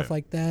and stuff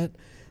like that,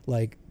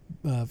 like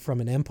from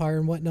an empire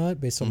and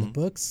whatnot based on the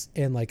books.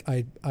 And like,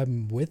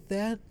 I'm with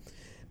that,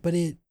 but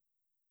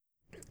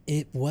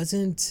it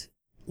wasn't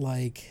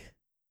like,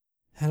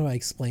 how do I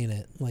explain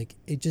it? Like,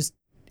 it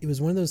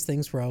was one of those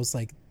things where I was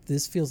like,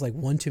 this feels like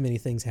one too many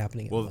things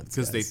happening at once. Well,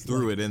 because they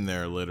threw it in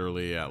there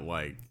literally at,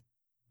 like,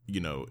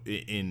 you know,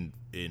 in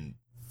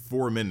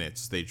 4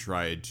 minutes they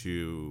tried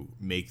to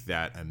make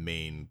that a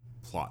main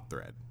plot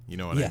thread. You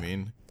know what I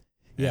mean?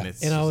 Yeah.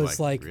 And I was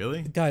like,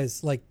 really?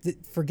 Guys, like,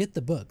 forget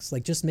the books.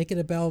 Like, just make it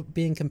about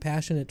being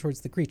compassionate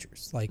towards the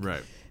creatures. Like,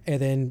 right.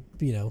 And then,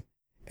 you know,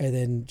 and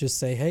then just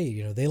say, hey,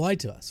 you know, they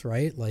lied to us,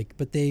 right? Like,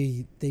 but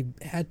they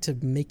had to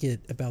make it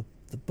about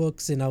the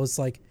books. And I was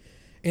like,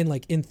 and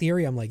like, in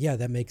theory, I'm like, yeah,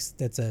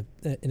 that's an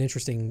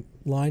interesting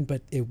line,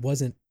 but it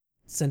wasn't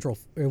central.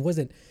 It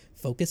wasn't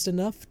focused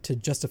enough to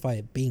justify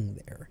it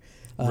being there.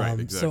 Right,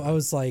 exactly. So I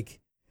was like,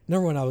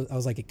 number one, I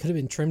was like, it could have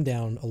been trimmed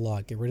down a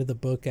lot. Get rid of the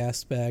book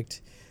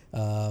aspect, or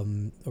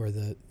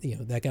the, you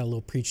know, that got a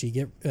little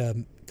preachy.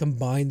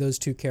 Combine those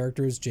two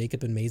characters,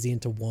 Jacob and Maisie,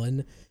 into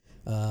one.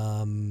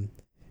 And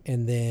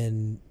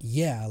then,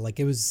 yeah,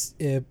 like, it was,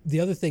 the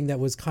other thing that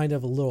was kind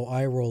of a little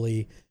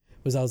eye-rolly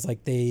was, I was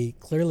like, they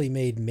clearly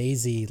made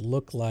Maisie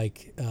look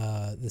like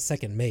the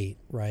second mate,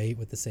 right?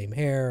 With the same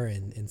hair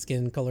and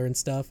skin color and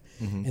stuff.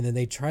 Mm-hmm. And then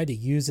they tried to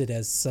use it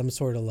as some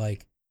sort of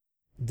like,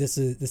 this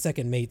is the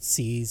second mate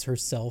sees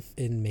herself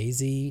in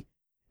Maisie.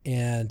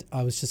 And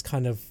I was just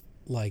kind of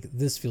like,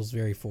 this feels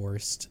very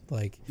forced.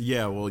 Like,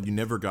 yeah, well, you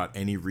never got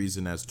any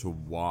reason as to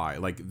why.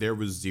 Like, there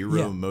was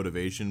zero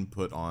motivation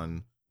put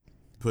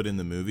in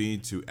the movie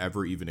to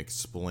ever even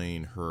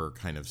explain her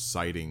kind of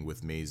sighting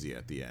with Maisie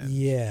at the end.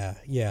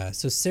 Yeah.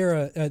 So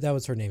Sarah, that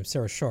was her name,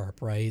 Sarah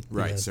Sharp, right?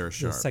 Right, Sarah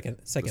Sharp. The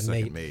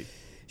second mate.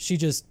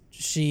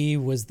 She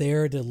was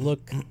there to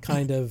look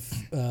kind of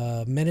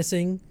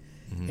menacing,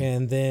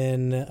 and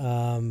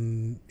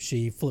then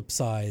she flipped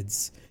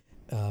sides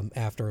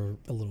after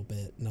a little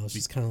bit, and I was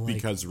just kind of like,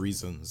 because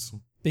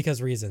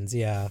reasons,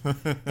 yeah.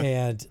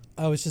 And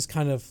I was just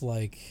kind of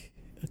like,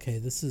 okay,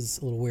 this is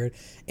a little weird.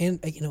 And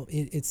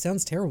it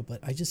sounds terrible, but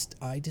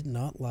I did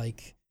not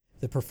like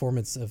the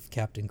performance of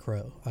Captain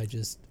Crow. I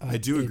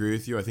do agree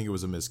with you. I think it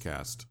was a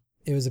miscast.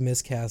 It was a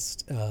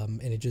miscast,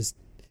 and it just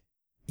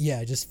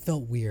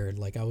felt weird.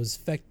 Like I was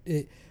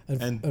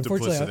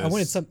unfortunately I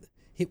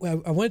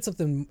wanted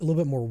something a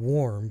little bit more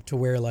warm, to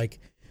where like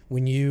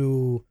when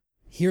you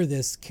hear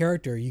this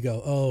character, you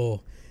go,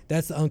 oh,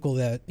 that's the uncle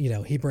that,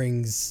 he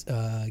brings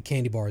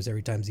candy bars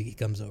every time he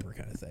comes over,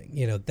 kind of thing.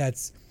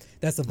 That's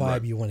the vibe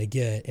Right. you want to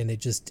get, and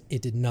it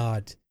did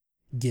not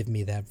give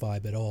me that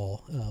vibe at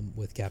all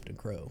with Captain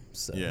Crow.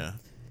 So Yeah,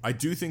 I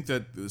do think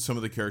that some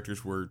of the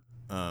characters were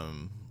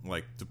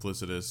like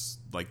duplicitous.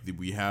 Like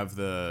we have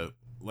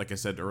like I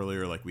said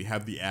earlier, like we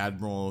have the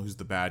Admiral, who's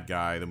the bad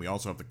guy. Then we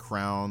also have the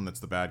Crown,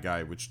 that's the bad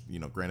guy, which,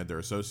 granted they're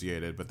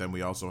associated, but then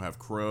we also have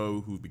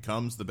Crow, who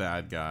becomes the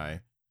bad guy,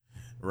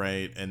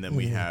 right? And then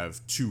we have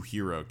two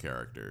hero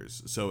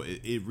characters. So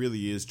it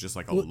really is just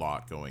like a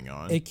lot going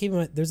on. it came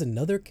out. There's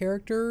another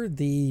character,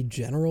 the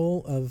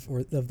general of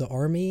the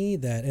army,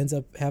 that ends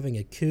up having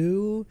a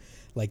coup.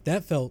 Like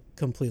that felt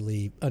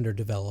completely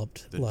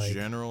underdeveloped. The like,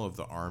 general of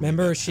the army.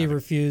 remember, she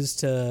refused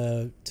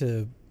to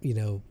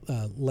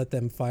let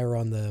them fire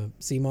on the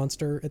sea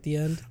monster at the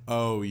end.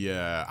 Oh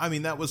yeah, I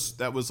mean that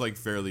was like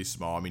fairly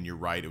small. I mean, you're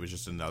right. It was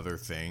just another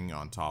thing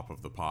on top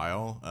of the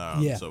pile.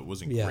 Yeah. So it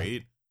wasn't Yeah.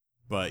 great.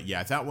 But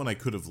yeah, that one I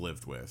could have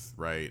lived with,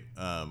 right?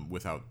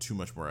 Without too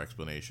much more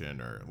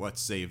explanation, or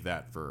let's save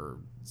that for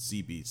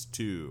Sea Beast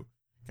 2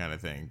 kind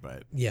of thing.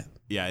 But Yeah.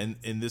 yeah,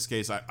 in this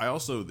case, I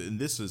also, and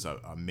this is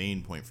a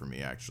main point for me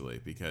actually,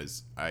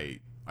 because I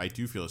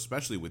do feel,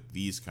 especially with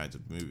these kinds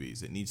of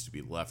movies, it needs to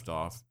be left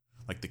off.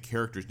 Like the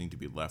characters need to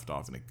be left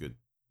off in a good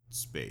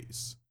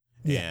space.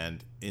 Yeah.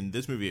 And in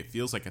this movie, it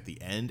feels like at the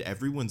end,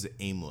 everyone's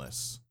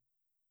aimless.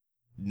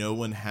 No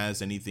one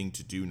has anything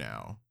to do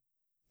now.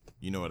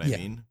 You know what I Yeah.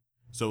 mean?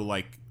 So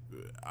like,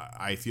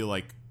 I feel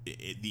like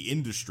the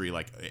industry,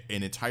 like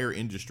an entire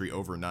industry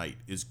overnight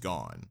is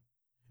gone.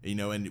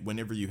 And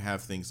whenever you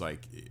have things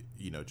like,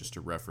 just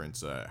to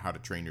reference How to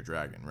Train Your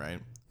Dragon,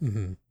 right?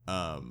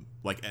 Mm-hmm.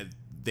 Like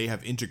they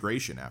have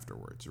integration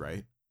afterwards,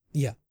 right?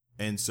 Yeah.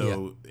 And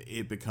so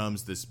it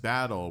becomes this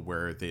battle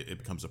where it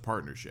becomes a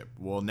partnership.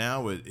 Well,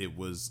 now it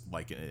was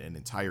like an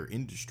entire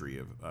industry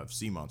of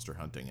sea monster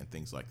hunting and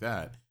things like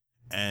that,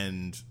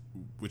 and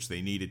which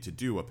they needed to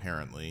do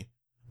apparently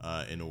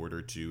in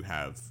order to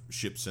have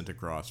ships sent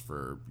across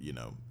for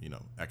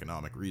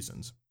economic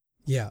reasons.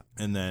 Yeah.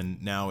 And then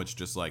now it's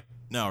just like,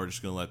 no, we're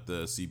just gonna let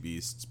the sea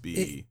beasts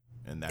be,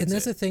 and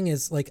that's the it. thing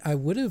is, like, I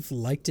would have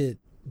liked it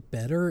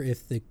better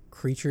if the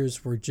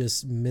creatures were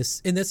just and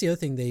that's the other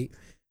thing,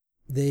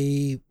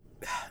 they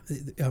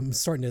I'm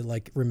starting to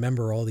like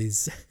remember all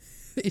these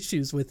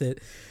issues with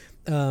it.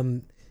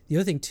 The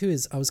other thing too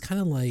is I was kind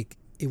of like,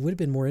 it would have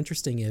been more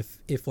interesting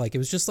if like it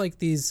was just like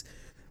these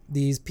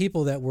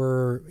people that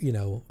were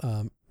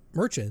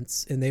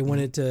merchants, and they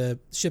wanted to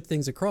ship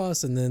things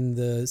across, and then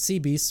the sea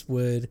beasts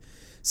would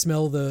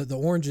smell the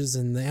oranges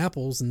and the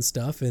apples and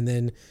stuff, and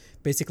then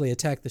basically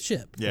attack the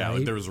ship. Yeah, right?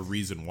 like there was a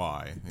reason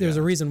why. There's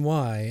Yeah. a reason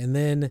why. And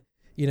then,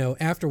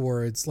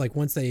 afterwards, like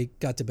once they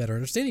got to better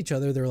understand each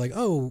other, they were like,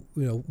 oh,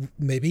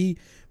 maybe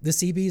the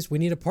sea beasts, we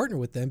need to partner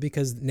with them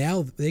because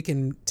now they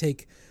can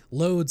take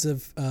loads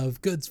of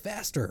goods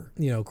faster,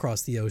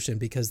 across the ocean,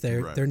 because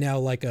they're now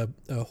like a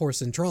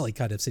horse and trolley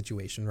kind of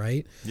situation,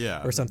 right?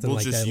 Yeah, Or something we'll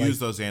like just that. use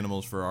those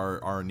animals for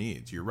our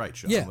needs. You're right,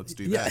 Sean. Yeah, Let's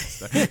do yeah.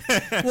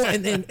 that. Well,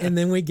 and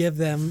then we give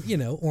them,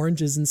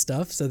 oranges and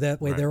stuff, so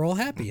that way Right. they're all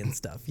happy and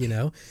stuff,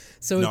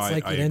 So No, it's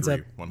like I it ends up,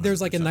 agree, there's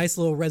like a 100%. nice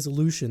little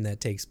resolution that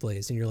takes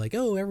place, and you're like,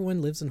 oh,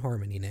 everyone lives in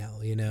harmony now,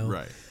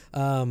 Right.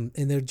 And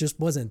there just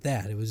wasn't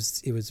that. It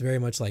was very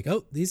much like,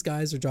 oh, these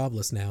guys are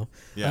jobless now.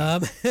 Yeah.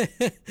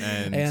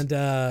 And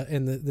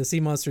the sea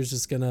monster's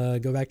just gonna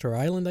go back to our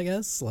island, I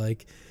guess.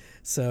 Like,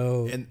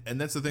 so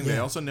And that's the thing. They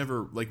also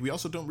never, like, we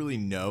also don't really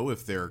know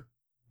if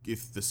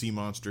the sea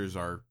monsters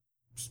are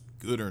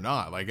good or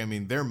not. Like, I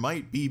mean, there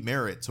might be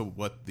merit to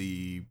what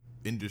the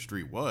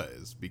industry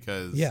was,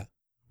 because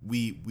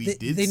we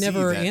they see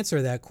never that.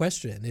 answer that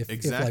question. If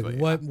Exactly,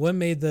 like what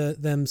made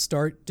them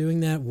start doing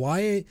that?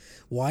 Why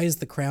is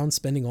the crown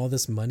spending all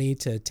this money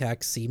to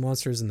attack sea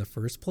monsters in the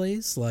first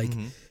place? Like,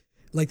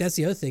 like that's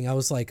the other thing. I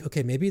was like,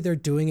 okay, maybe they're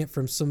doing it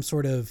from some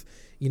sort of,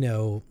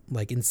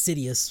 like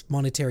insidious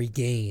monetary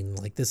gain.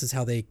 Like this is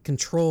how they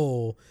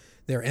control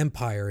their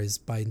empire, is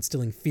by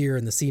instilling fear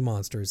in the sea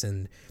monsters,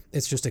 and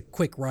it's just a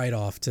quick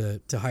write-off to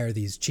hire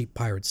these cheap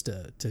pirates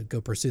to go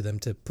pursue them,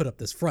 to put up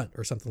this front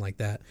or something like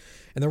that.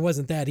 And there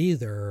wasn't that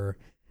either.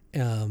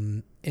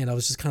 And I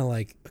was just kind of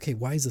like, okay,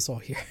 why is this all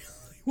here?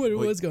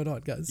 What's going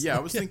on, guys? Yeah, I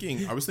was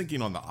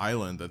thinking on the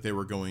island that they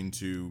were going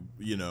to,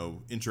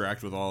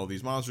 interact with all of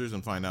these monsters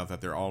and find out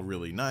that they're all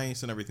really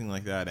nice and everything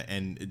like that.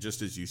 And it,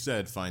 just as you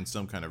said, find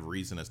some kind of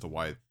reason as to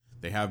why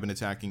they have been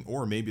attacking,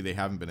 or maybe they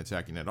haven't been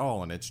attacking at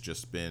all, and it's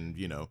just been,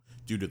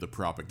 due to the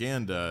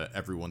propaganda,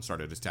 everyone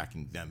started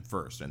attacking them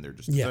first, and they're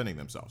just defending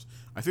themselves.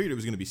 I figured it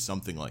was going to be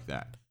something like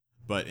that.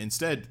 But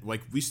instead,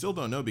 like, we still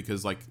don't know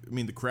because, like, I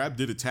mean, the crab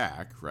did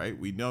attack, right?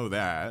 We know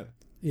that.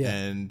 Yeah.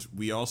 And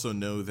we also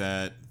know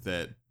that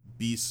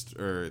beast,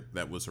 or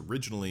that was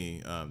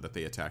originally, that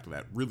they attacked,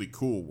 that really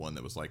cool one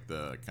that was like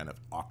the kind of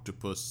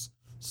octopus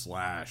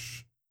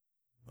slash,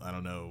 I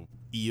don't know,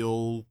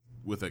 eel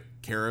with a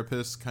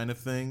carapace kind of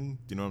thing.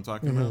 Do you know what I'm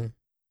talking about?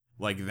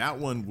 Like, that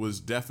one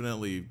was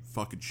definitely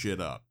fucking shit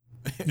up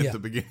at the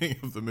beginning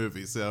of the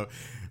movie. So,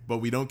 but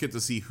we don't get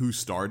to see who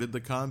started the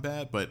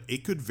combat, but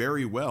it could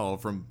very well,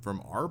 from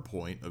our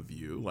point of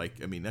view,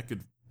 like, I mean, that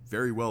could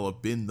very well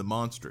have been the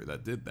monster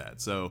that did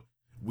that. So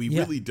we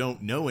really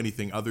don't know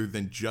anything other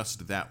than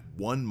just that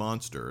one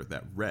monster,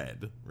 that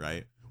red,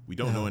 right? We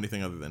don't know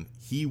anything other than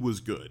he was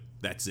good.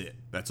 That's it.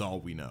 That's all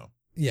we know.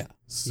 Yeah.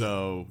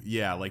 So,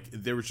 yeah, like,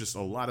 there was just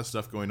a lot of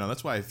stuff going on.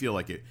 That's why I feel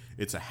like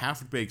it's a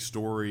half-baked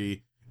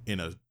story in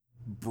a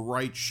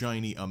bright,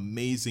 shiny,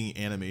 amazing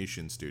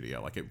animation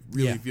studio. Like, it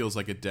really feels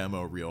like a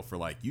demo reel for,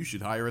 like, you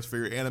should hire us for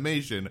your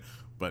animation,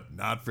 but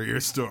not for your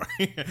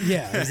story.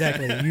 Yeah,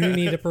 exactly. You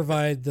need to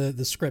provide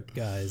the script,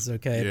 guys,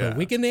 okay? Yeah. But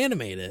we can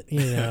animate it,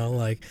 you know,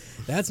 like,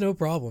 that's no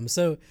problem.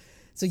 So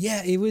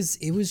yeah, it was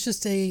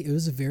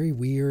a very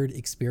weird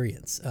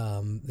experience.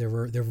 There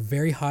were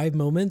very high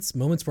moments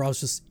where I was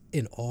just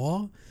in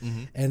awe,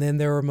 and then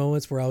there were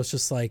moments where I was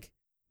just like,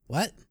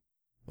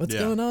 what's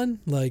going on?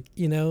 Like,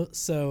 you know,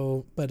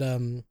 so but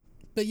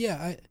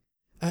yeah,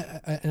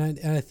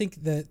 I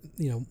think that,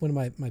 you know, one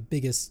of my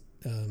biggest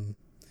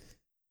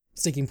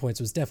sticking points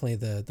was definitely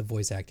the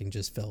voice acting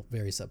just felt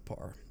very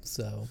subpar.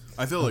 So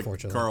I feel like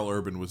Carl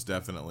Urban was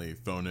definitely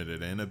phoning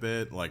it in a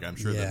bit. Like, I'm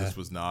sure that this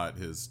was not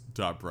his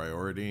top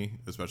priority,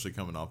 especially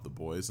coming off The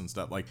Boys and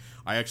stuff. Like,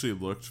 I actually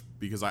looked,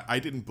 because I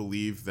didn't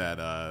believe that,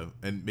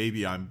 and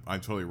maybe I'm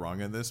totally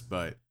wrong on this,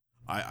 but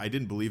I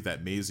didn't believe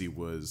that Maisie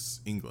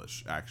was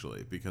English,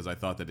 actually, because I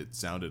thought that it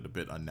sounded a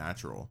bit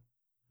unnatural.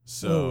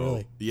 So,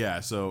 really? Yeah,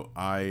 so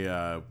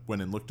I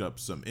went and looked up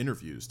some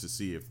interviews to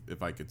see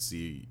if I could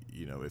see,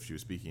 you know, if she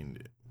was speaking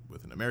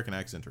with an American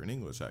accent or an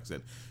English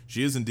accent.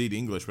 She is indeed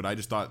English, but I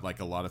just thought, like,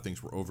 a lot of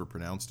things were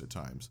overpronounced at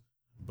times.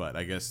 But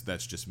I guess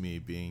that's just me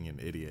being an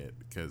idiot,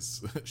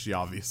 because she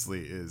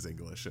obviously is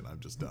English and I'm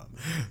just dumb.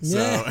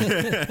 So,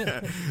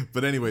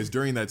 but anyways,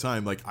 during that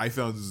time, like, I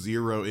found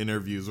zero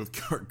interviews with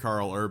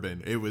Carl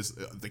Urban. It was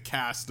the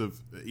cast of,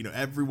 you know,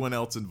 everyone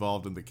else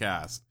involved in the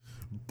cast,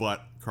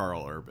 but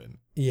Carl Urban.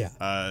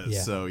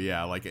 So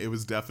yeah, like, it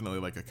was definitely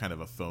like a kind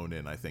of a phone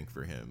in, I think,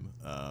 for him.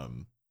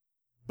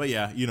 But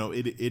yeah, you know,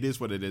 it is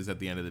what it is at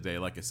the end of the day.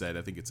 Like I said,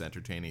 I think it's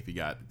entertaining if you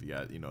got,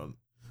 you know,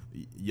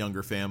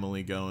 younger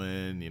family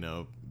going, you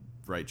know,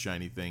 bright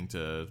shiny thing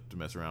to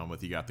mess around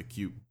with. You got the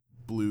cute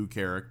blue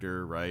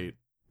character, right?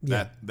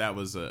 That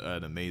was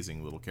an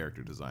amazing little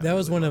character design. That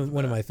was one of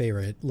my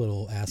favorite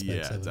little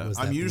aspects of it.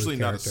 I'm usually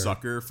not a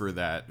sucker for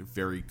that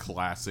very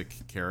classic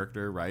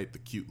character, right? The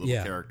cute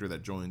little character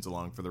that joins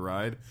along for the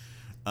ride.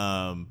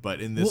 But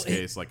in this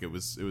case, like, it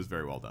was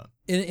very well done.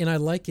 And I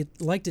liked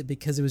it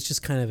because it was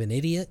just kind of an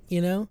idiot, you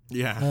know?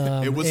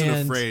 Yeah. It wasn't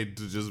afraid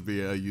to just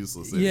be a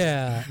useless idiot.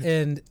 Yeah.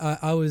 And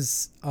I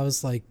was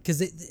like,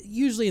 because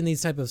usually in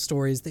these type of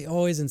stories, they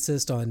always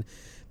insist on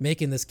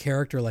making this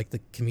character like the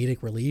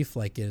comedic relief,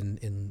 like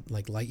in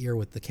like Lightyear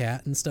with the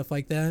cat and stuff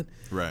like that.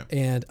 Right.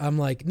 And I'm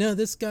like, no,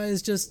 this guy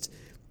is just,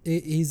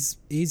 he's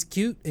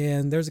cute,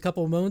 and there's a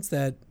couple of moments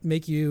that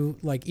make you,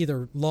 like,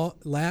 either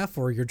laugh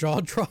or your jaw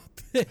drop.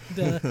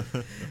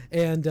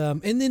 And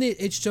then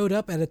it showed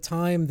up at a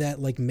time that,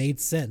 like,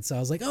 made sense. I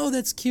was like, oh,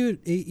 that's cute.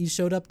 He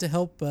showed up to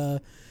help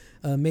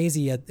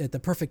Maisie at the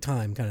perfect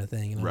time, kind of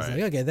thing. And I was like,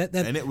 okay,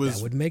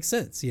 that would make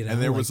sense, you know.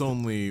 And there like, was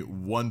only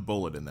one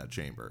bullet in that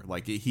chamber.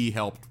 Like, he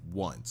helped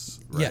once,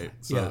 right?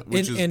 Yeah,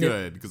 which is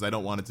good, because I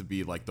don't want it to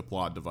be like the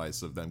plot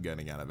device of them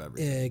getting out of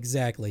everything.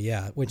 Exactly,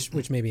 yeah.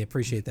 Which made me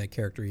appreciate that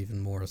character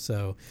even more.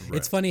 So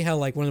it's funny how,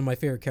 like, one of my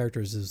favorite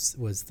characters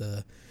was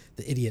the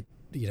idiot,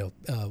 you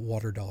know,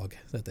 water dog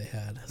that they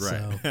had.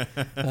 Right.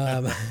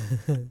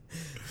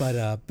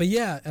 So, but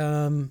yeah.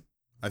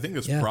 I think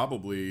that's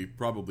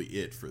probably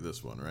it for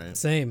this one, right?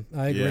 Same.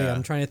 I agree. Yeah.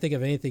 I'm trying to think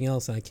of anything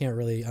else, and I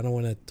don't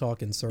want to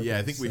talk in circles. Yeah,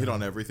 I think we hit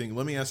on everything.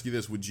 Let me ask you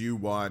this. Would you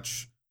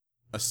watch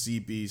a Sea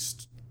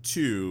Beast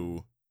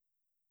 2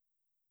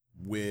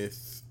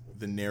 with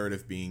the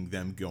narrative being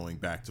them going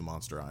back to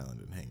Monster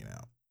Island and hanging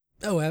out?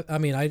 Oh, I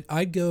mean,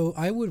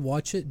 I would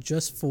watch it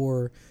just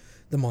for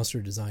the monster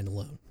design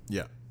alone.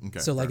 Yeah. Okay.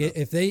 So, like,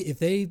 if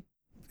they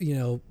you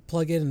know,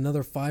 plug in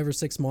another 5 or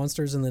 6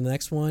 monsters in the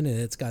next one, and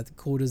it's got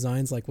cool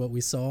designs like what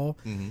we saw,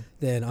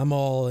 then I'm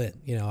all in.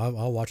 You know,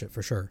 I'll watch it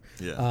for sure.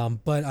 Yeah.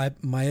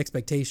 But my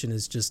expectation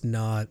is just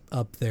not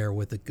up there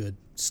with a good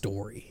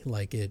story.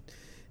 Like, it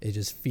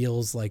just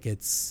feels like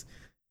it's,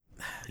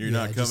 You're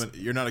not coming.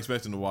 You're not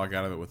expecting to walk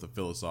out of it with a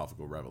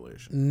philosophical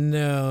revelation.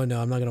 No,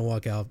 I'm not gonna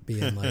walk out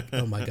being like,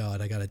 "Oh my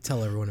god, I gotta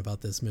tell everyone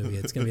about this movie."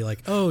 It's gonna be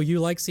like, "Oh, you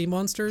like sea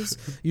monsters?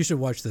 You should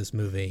watch this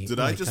movie." Did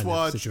I just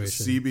watch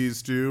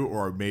Seabees 2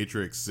 or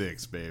Matrix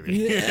 6, baby?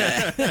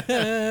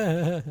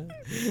 Yeah.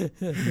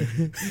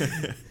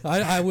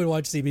 I would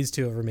watch Seabees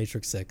 2 over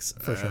Matrix 6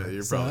 for sure.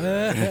 You're probably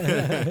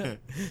right.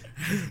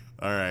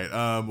 All right.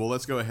 Well,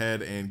 let's go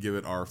ahead and give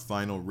it our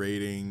final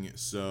rating.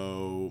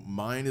 So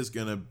mine is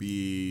gonna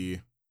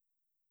be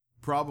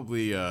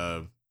probably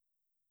I'm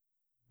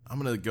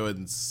gonna go ahead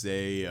and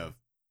say a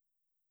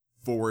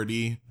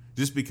 40,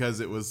 just because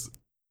it was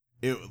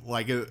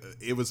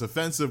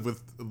offensive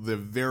with the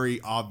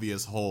very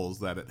obvious holes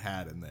that it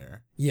had in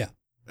there. Yeah.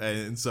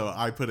 And so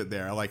I put it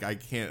there. Like, I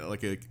can't,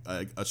 like,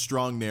 a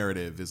strong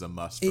narrative is a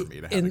must for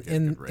me to have a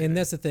good rating. And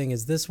that's the thing,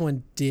 is this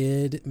one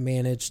did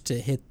manage to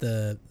hit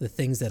the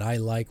things that I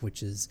like,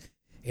 which is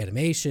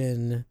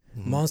animation,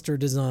 monster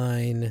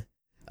design,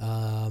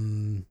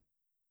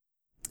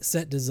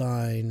 set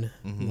design,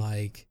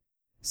 like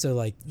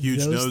huge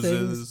those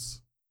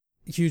noses.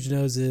 Huge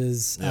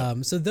noses. Yeah.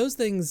 So those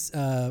things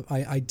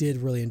I did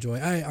really enjoy.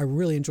 I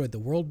really enjoyed the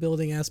world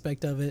building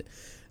aspect of it,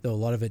 though a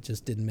lot of it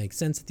just didn't make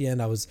sense at the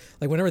end. I was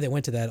like, whenever they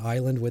went to that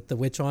island with the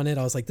witch on it,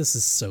 I was like, this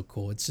is so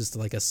cool. It's just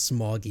like a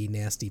smoggy,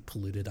 nasty,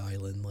 polluted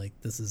island. Like,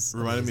 this is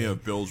reminded me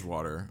of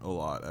Bilgewater a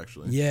lot,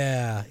 actually.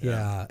 Yeah.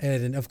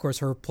 And of course,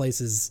 her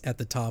place is at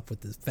the top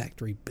with the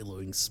factory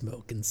billowing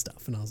smoke and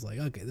stuff. And I was like,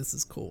 okay, this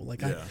is cool.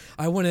 Like,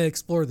 I want to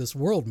explore this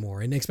world more.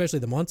 And especially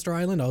the monster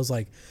island, I was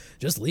like,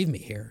 just leave me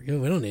here. We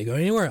don't need to go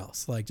anywhere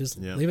else. Like, just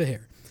leave it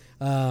here.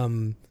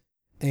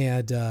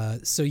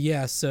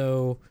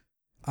 So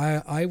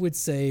I would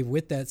say,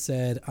 with that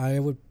said, I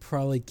would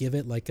probably give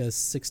it like a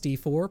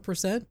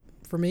 64%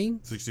 for me.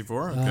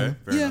 64? Okay,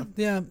 fair enough.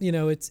 Yeah. You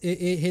know, it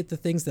hit the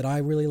things that I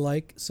really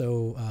like,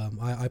 so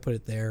I put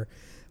it there.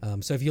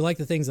 So if you like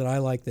the things that I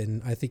like,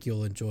 then I think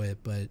you'll enjoy it.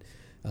 But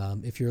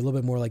if you're a little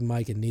bit more like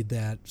Mike and need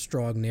that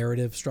strong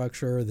narrative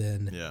structure,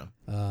 then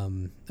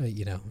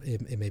you know,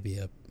 it may be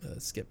a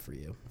skip for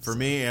you. For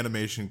me,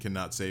 animation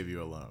cannot save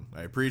you alone.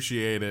 I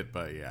appreciate it,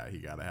 but yeah,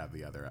 you got to have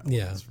the other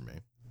elements for me.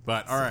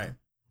 But all right.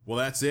 Well,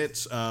 that's it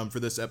for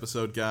this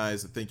episode,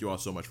 guys. Thank you all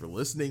so much for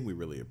listening. We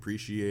really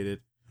appreciate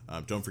it.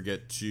 Don't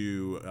forget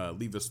to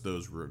leave us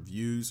those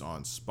reviews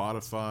on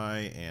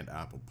Spotify and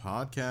Apple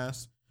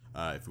Podcasts.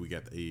 If we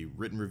get a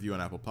written review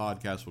on Apple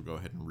Podcasts, we'll go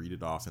ahead and read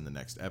it off in the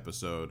next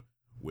episode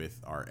with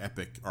our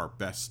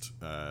best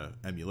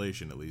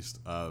emulation, at least,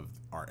 of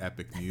our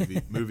epic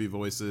movie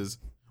voices.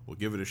 We'll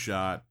give it a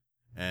shot.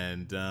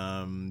 And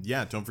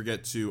don't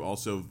forget to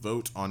also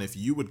vote on if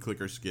you would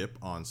click or skip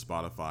on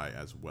Spotify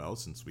as well,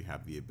 since we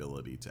have the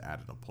ability to add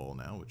in a poll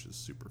now, which is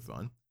super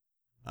fun.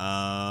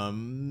 I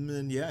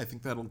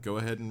think that'll go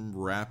ahead and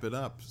wrap it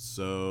up.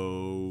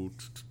 So,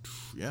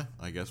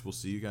 I guess we'll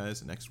see you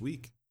guys next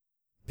week.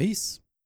 Peace.